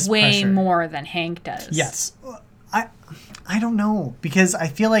wants it way more than Hank does. Yes. I don't know, because I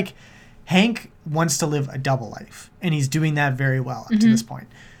feel like Hank wants to live a double life, and he's doing that very well up to this point.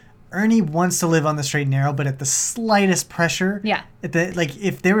 Ernie wants to live on the straight and narrow, but at the slightest pressure. Yeah.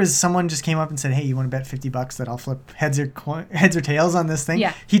 If there was someone just came up and said, "Hey, you want to bet $50 that I'll flip heads or tails on this thing?"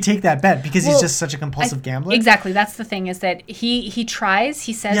 Yeah. He'd take that bet because he's just such a compulsive gambler. Exactly. That's the thing, is that he tries.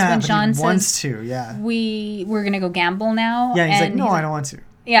 He says when John says, wants to. Yeah. We're gonna go gamble now. Yeah. He's like, no, I don't want to.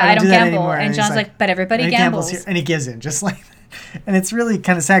 Yeah, I don't do that gamble. anymore." And he's John's like, "But everybody gambles." here. And he gives in, just like and it's really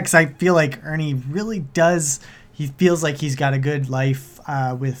kind of sad because I feel like Ernie really does. He feels like he's got a good life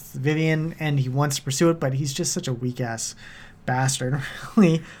with Vivian, and he wants to pursue it, but he's just such a weak ass bastard.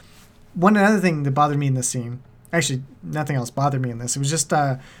 Really, one other thing that bothered me in this scene. Actually, nothing else bothered me in this. It was just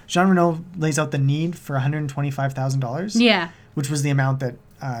Jean Reno lays out the need for $125,000. Yeah. Which was the amount that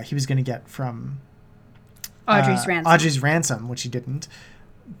he was going to get from Audrey's ransom. Audrey's ransom, which he didn't.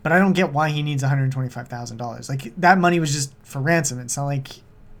 But I don't get why he needs $125,000. Like, that money was just for ransom. It's not like...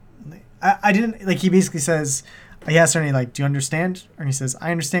 I didn't... Like, he basically says... He asked Ernie, like, "Do you understand?" Ernie says, "I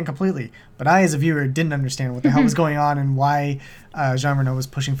understand completely." But I, as a viewer, didn't understand what the hell was going on and why Jean Reno was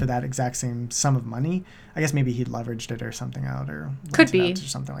pushing for that exact same sum of money. I guess maybe he'd leveraged it or something out, or could be, or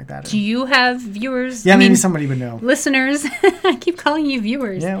something like that. Do you have viewers? Yeah, maybe somebody would know. Listeners, I keep calling you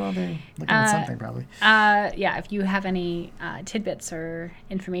viewers. Yeah, well, they're looking at something probably. Yeah, if you have any tidbits or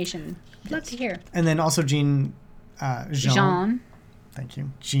information, I'd love to hear. And then also Jean. Thank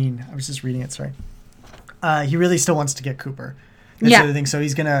you, Jean. I was just reading it. Sorry. He really still wants to get Cooper. That's the other thing. So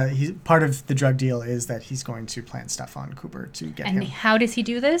he's part of the drug deal is that he's going to plant stuff on Cooper to get him. And how does he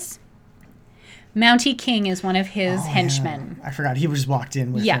do this? Mountie King is one of his henchmen. Yeah. I forgot. He just walked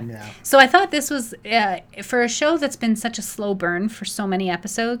in with him. Yeah. So I thought this was, for a show that's been such a slow burn for so many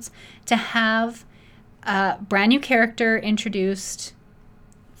episodes, to have a brand new character introduced,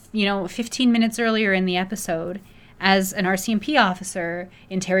 15 minutes earlier in the episode, as an RCMP officer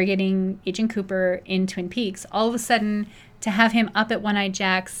interrogating Agent Cooper in Twin Peaks, all of a sudden to have him up at One-Eyed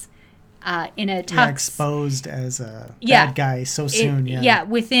Jack's in a tux. Yeah, exposed as a bad guy so soon.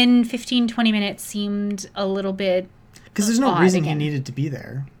 Within 15, 20 minutes seemed a little bit because there's no reason he needed to be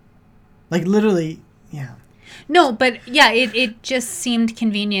there. Like, literally, yeah. No, but it just seemed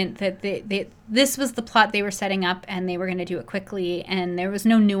convenient that this was the plot they were setting up, and they were going to do it quickly, and there was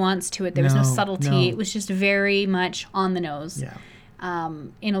no nuance to it. There was no subtlety. No. It was just very much on the nose. Yeah.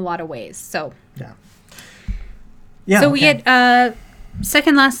 In a lot of ways. So. Yeah. Yeah. So we get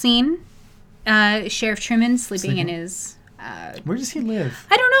second last scene. Sheriff Truman sleeping in his. Where does he live?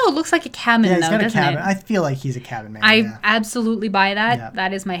 I don't know. It looks like a cabin, he's got doesn't a cabin. it? I feel like he's a cabin man. I absolutely buy that. Yeah.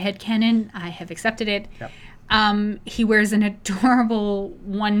 That is my headcanon. I have accepted it. Yep. He wears an adorable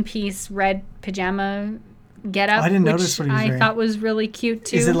one-piece red pajama getup. I didn't notice what he was wearing. I thought was really cute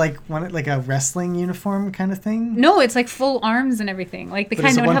too. Is it like a wrestling uniform kind of thing? No, it's like full arms and everything. Like the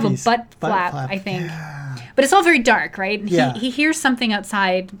kind that would have a butt flap, I think. Yeah. But it's all very dark, right? Yeah. He hears something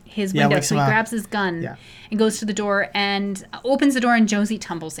outside his window, so he grabs his gun and goes to the door and opens the door, and Josie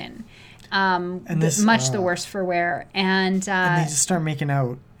tumbles in. And this, much the worse for wear. And they just start making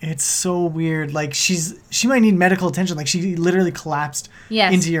out. It's so weird. Like, she might need medical attention. Like, she literally collapsed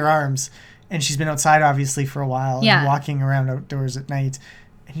into your arms. And she's been outside, obviously, for a while. And walking around outdoors at night.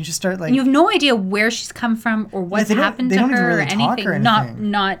 And you just start, like... And you have no idea where she's come from or what's happened to her. They don't even really talk or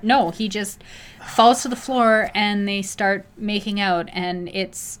anything. No, he just falls to the floor and they start making out. And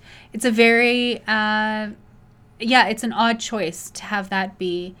it's a very... it's an odd choice to have that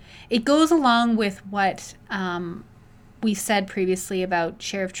be... It goes along with what... we said previously about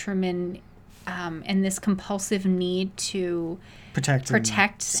Sheriff Truman and this compulsive need to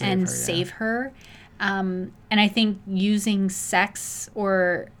protect and save her. And I think using sex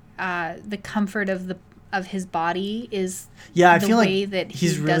or the comfort of his body is I the feel way like that he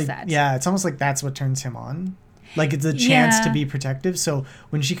really, does that. Yeah, it's almost like that's what turns him on. Like, it's a chance to be protective. So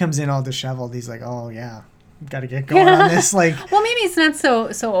when she comes in all disheveled, he's like, oh, yeah, got to get going on this. Like, well, maybe it's not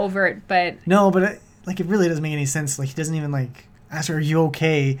so overt, but... No, but... Like, it really doesn't make any sense. Like, he doesn't even, like, ask her, "Are you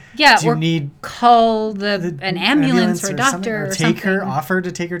okay? Yeah, do you need call an ambulance or a doctor or take her, offer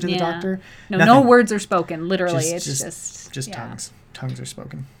to take her to the doctor?" No words are spoken. Literally, it's just tongues. Tongues are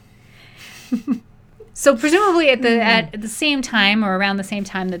spoken. So presumably at the same time or around the same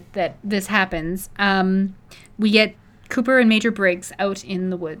time that this happens, we get Cooper and Major Briggs out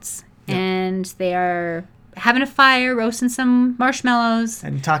in the woods, and they are having a fire, roasting some marshmallows,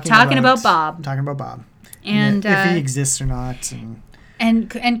 and talking about Bob. Talking about Bob. And if he exists or not.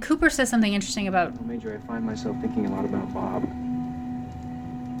 And Cooper says something interesting about... Major, I find myself thinking a lot about Bob.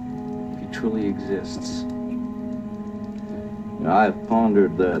 If he truly exists. I've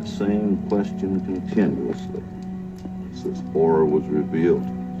pondered that same question continuously since horror was revealed.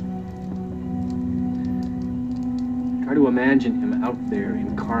 Try to imagine him out there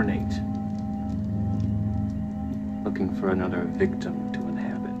incarnate, looking for another victim to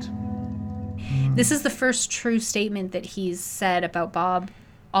inhabit. This is the first true statement that he's said about Bob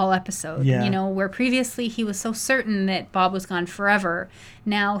all episode. Yeah. Where previously he was so certain that Bob was gone forever.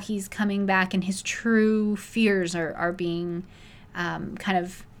 Now he's coming back and his true fears are being kind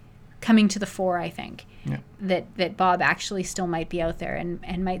of coming to the fore, I think, that Bob actually still might be out there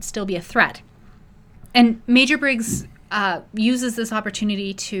and might still be a threat. And Major Briggs uses this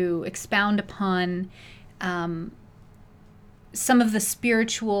opportunity to expound upon some of the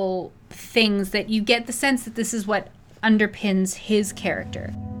spiritual things that you get the sense that this is what underpins his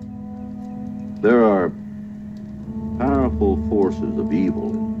character. There are powerful forces of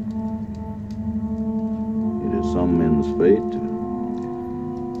evil. It is some men's fate to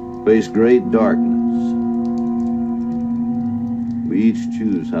face great darkness. We each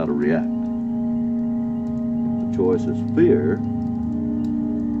choose how to react. If the choice is fear,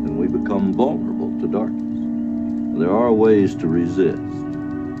 then we become vulnerable to darkness. There are ways to resist.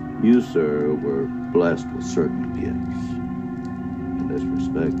 You, sir, were blessed with certain gifts. In this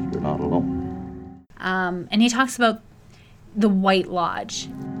respect, you're not alone. And he talks about the White Lodge.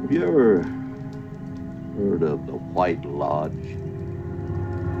 Have you ever heard of the White Lodge?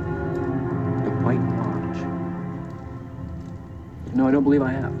 The White Lodge. No, I don't believe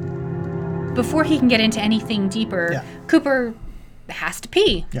I have. Before he can get into anything deeper, Cooper has to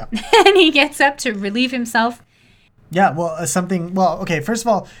pee. Yeah. And he gets up to relieve himself. Yeah, well, okay, first of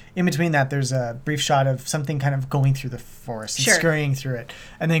all, in between that, there's a brief shot of something kind of going through the forest and scurrying through it.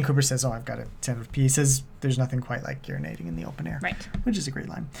 And then Cooper says, I've got to stand with pee. He says, there's nothing quite like urinating in the open air. Right. Which is a great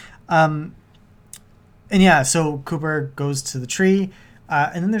line. And yeah, so Cooper goes to the tree,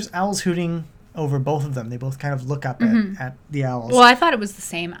 and then there's owls hooting over both of them. They both kind of look up at the owls. Well, I thought it was the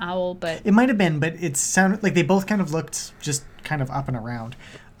same owl, but... It might have been, but it sounded like they both kind of looked just kind of up and around.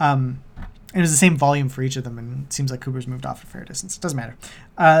 And it was the same volume for each of them, and it seems like Cooper's moved off a fair distance. It doesn't matter.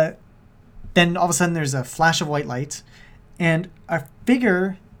 Then all of a sudden there's a flash of white light, and a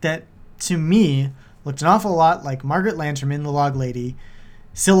figure that, to me, looked an awful lot like Margaret Lanterman, the log lady,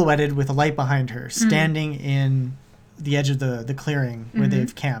 silhouetted with a light behind her, standing in the edge of the clearing where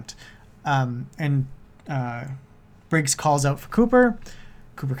they've camped. And Briggs calls out for Cooper.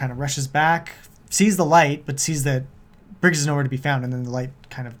 Cooper kind of rushes back, sees the light, but sees that Briggs is nowhere to be found, and then the light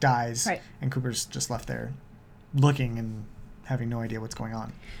kind of dies, and Cooper's just left there looking and having no idea what's going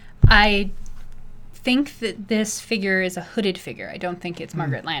on. I think that this figure is a hooded figure. I don't think it's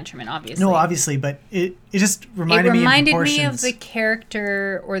Margaret Lanterman, obviously. No, obviously, but it just reminded me of the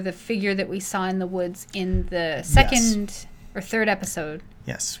character or the figure that we saw in the woods in the second or third episode.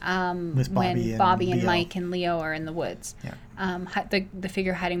 Yes. With Bobby and Mike and Leo are in the woods. Yeah. The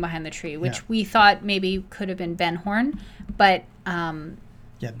figure hiding behind the tree, which we thought maybe could have been Ben Horn, but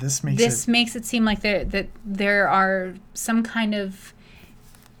this makes it seem like there are some kind of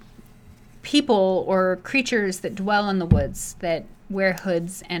people or creatures that dwell in the woods that wear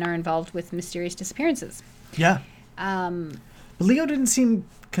hoods and are involved with mysterious disappearances. Yeah. But Leo didn't seem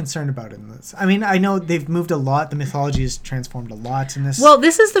concerned about it in this. I mean, I know they've moved a lot. The mythology has transformed a lot in this. Well,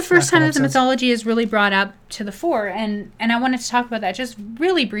 this is the first time that the mythology is really brought up to the fore, and I wanted to talk about that just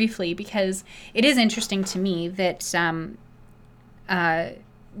really briefly because it is interesting to me that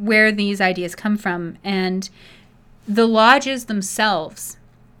where these ideas come from, and the lodges themselves,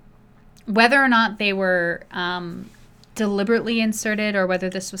 whether or not they were deliberately inserted or whether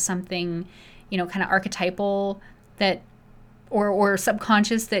this was something, kind of archetypal that or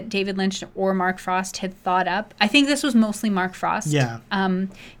subconscious that David Lynch or Mark Frost had thought up. I think this was mostly Mark Frost. Yeah.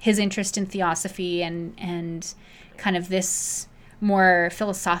 His interest in theosophy and kind of this more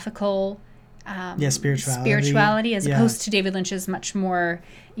philosophical spirituality as opposed to David Lynch's much more,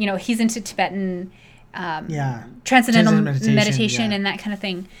 he's into Tibetan transcendental meditation and that kind of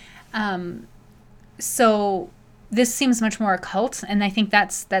thing. So this seems much more occult, and I think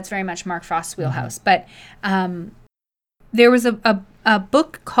that's very much Mark Frost's wheelhouse. But there was a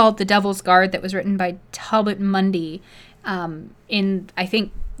book called The Devil's Guard that was written by Talbot Mundy in, I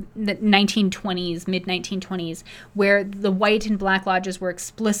think, the 1920s, mid-1920s, where the white and black lodges were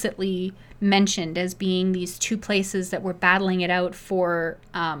explicitly mentioned as being these two places that were battling it out for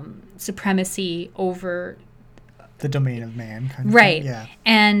supremacy over the domain of man, kind of right thing. Yeah.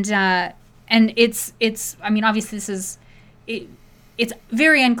 And it's I mean, obviously this is it's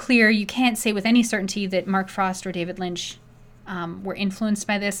very unclear. You can't say with any certainty that Mark Frost or David Lynch were influenced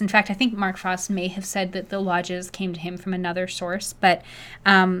by this. In fact, I think Mark Frost may have said that the lodges came to him from another source. But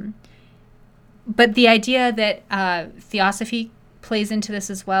the idea that theosophy plays into this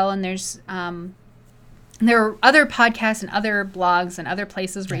as well, and there are other podcasts and other blogs and other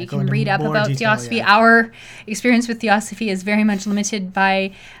places where you can read up about theosophy. Yeah. Our experience with theosophy is very much limited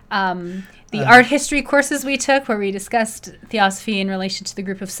by the art history courses we took, where we discussed theosophy in relation to the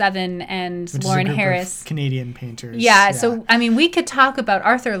Group of Seven and Lauren Harris. Canadian painters. Yeah, so, I mean, we could talk about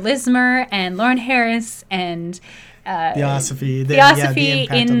Arthur Lismer and Lauren Harris and Theosophy. Theosophy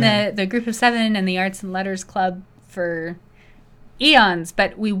impact on in that. the Group of Seven and the Arts and Letters Club for eons,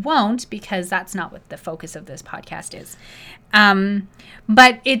 but we won't because that's not what the focus of this podcast is.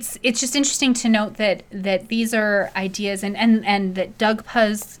 But it's just interesting to note that these are ideas and that Doug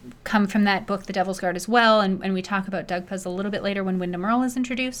Puz come from that book, The Devil's Guard, as well. And we talk about Doug Puz a little bit later when Wyndham Earle is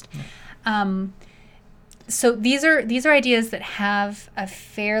introduced. So these are ideas that have a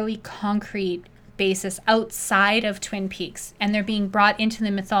fairly concrete basis outside of Twin Peaks, and they're being brought into the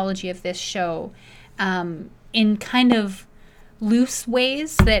mythology of this show in kind of loose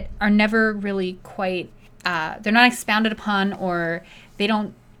ways that are never really quite they're not expounded upon, or they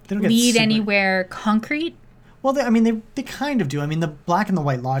don't get lead super- anywhere concrete. Well, they kind of do. I mean, the Black and the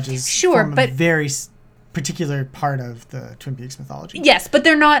White Lodges Sure, form but- a very particular part of the Twin Peaks mythology. Yes, but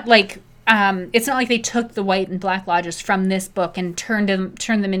they're not like it's not like they took the White and Black Lodges from this book and turned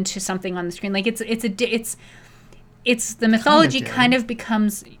them into something on the screen. Like it's the mythology kind of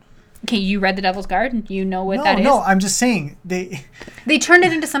becomes. Okay, you read The Devil's Guard, and you know what that is. No, I'm just saying they turned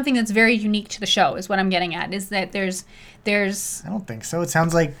it into something that's very unique to the show. Is what I'm getting at. Is that there's. I don't think so. It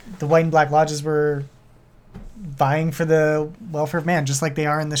sounds like the White and Black Lodges were vying for the welfare of man, just like they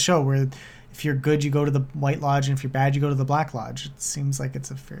are in the show, where if you're good, you go to the White Lodge, and if you're bad, you go to the Black Lodge. It seems like it's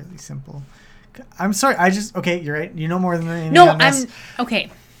a fairly simple. I'm sorry. Okay, you're right. You know more than anything on this.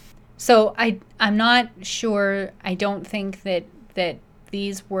 Okay. So I'm not sure. I don't think that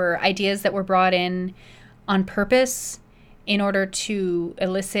these were ideas that were brought in on purpose in order to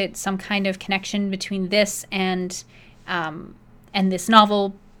elicit some kind of connection between this and this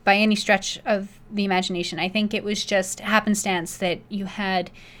novel by any stretch of the imagination. I think it was just happenstance that you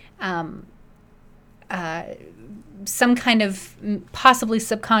had some kind of possibly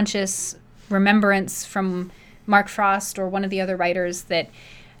subconscious remembrance from Mark Frost or one of the other writers that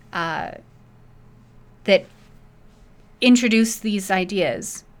introduced these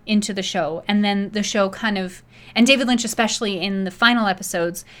ideas into the show, and then the show and David Lynch, especially in the final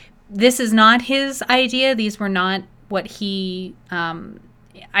episodes, this is not his idea. These were not what he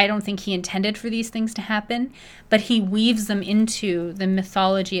I don't think he intended for these things to happen, but he weaves them into the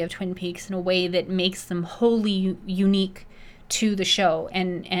mythology of Twin Peaks in a way that makes them wholly unique to the show,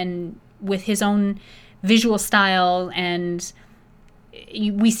 and with his own visual style, and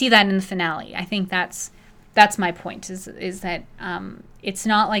we see that in the finale. I think that's my point, is that it's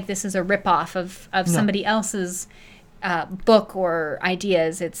not like this is a ripoff of somebody else's book or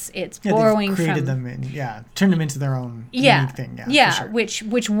ideas. It's borrowing they've created from them and turned them into their own unique thing. For sure.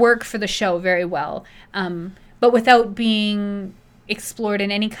 which work for the show very well, but without being explored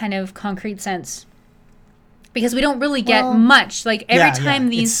in any kind of concrete sense, because we don't really get much. Like every time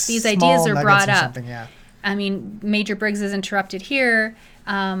these ideas are brought up. I mean, Major Briggs is interrupted here.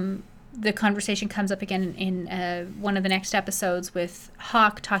 The conversation comes up again in one of the next episodes with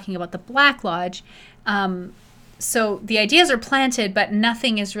Hawk talking about the Black Lodge. So the ideas are planted, but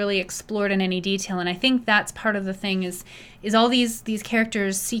nothing is really explored in any detail. And I think that's part of the thing is all these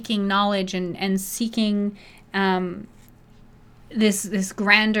characters seeking knowledge and seeking this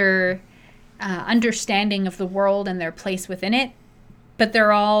grander understanding of the world and their place within it. But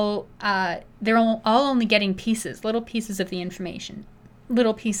they're all only getting little pieces of the information,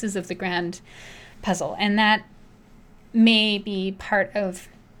 little pieces of the grand puzzle, and that may be part of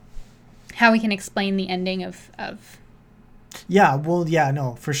how we can explain the ending of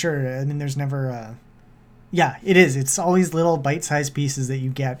no, for sure. I mean, there's never it is. It's always little bite-sized pieces that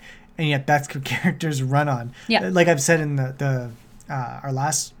you get, and yet that's what characters run on. Yeah. Like I've said in the our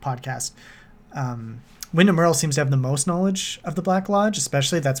last podcast, Wyndham Earle seems to have the most knowledge of the Black Lodge,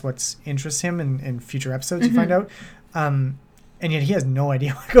 especially that's what interests him in future episodes. You find out, and yet he has no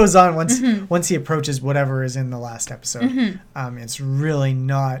idea what goes on once he approaches whatever is in the last episode. It's really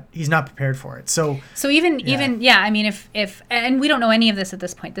not. He's not prepared for it. So even I mean, if and we don't know any of this at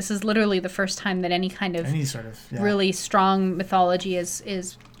this point. This is literally the first time that any sort of really strong mythology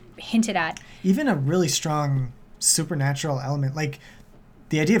is hinted at. Even a really strong supernatural element, like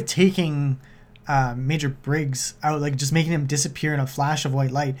the idea of taking Major Briggs out, like just making him disappear in a flash of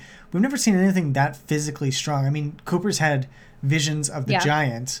white light. We've never seen anything that physically strong. I mean, Cooper's had visions of the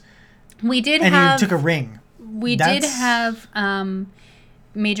giant. We did and have. he took a ring. We did have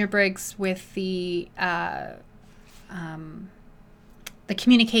Major Briggs with the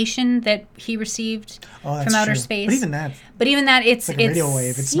communication that he received from outer space. But even that, it's like a radio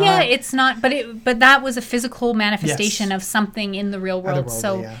wave. It's not. Yeah, it's not. But that was a physical manifestation of something in the real world.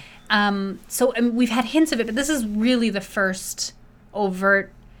 We've had hints of it, but this is really the first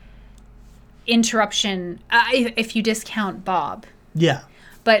overt interruption, if you discount Bob. Yeah.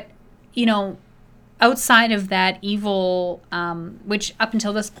 But outside of that evil, which up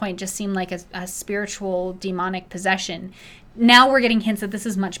until this point just seemed like a spiritual demonic possession, now we're getting hints that this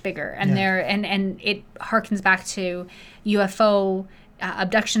is much bigger, and and it harkens back to UFO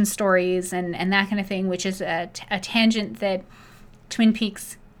abduction stories and that kind of thing, which is a tangent that Twin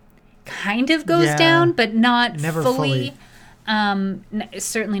Peaks kind of goes down, but never fully.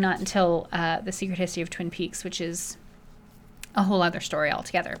 Certainly not until The Secret History of Twin Peaks, which is a whole other story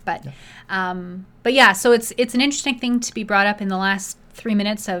altogether. But so it's an interesting thing to be brought up in the last 3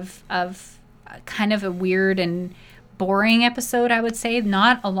 minutes of kind of a weird and boring episode, I would say.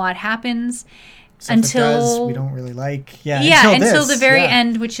 Not a lot happens. Until we don't really like until the very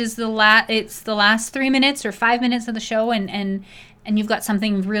end, which is the last 3 minutes or 5 minutes of the show, and you've got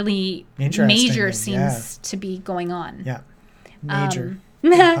something really major seems to be going on. Major.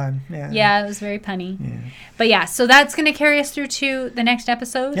 Pun. It was very punny. But so that's going to carry us through to the next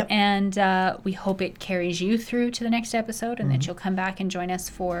episode, and we hope it carries you through to the next episode, and that you'll come back and join us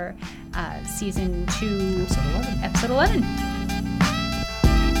for season 2, episode 11.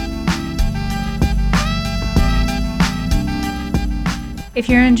 If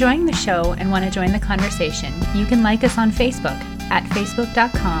you're enjoying the show and want to join the conversation, you can like us on Facebook at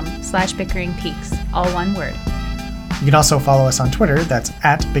facebook.com/bickeringpeaks, all one word. You can also follow us on Twitter, that's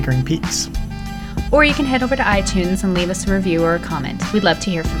 @bickeringpeaks. Or you can head over to iTunes and leave us a review or a comment. We'd love to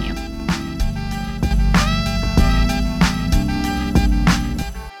hear from you.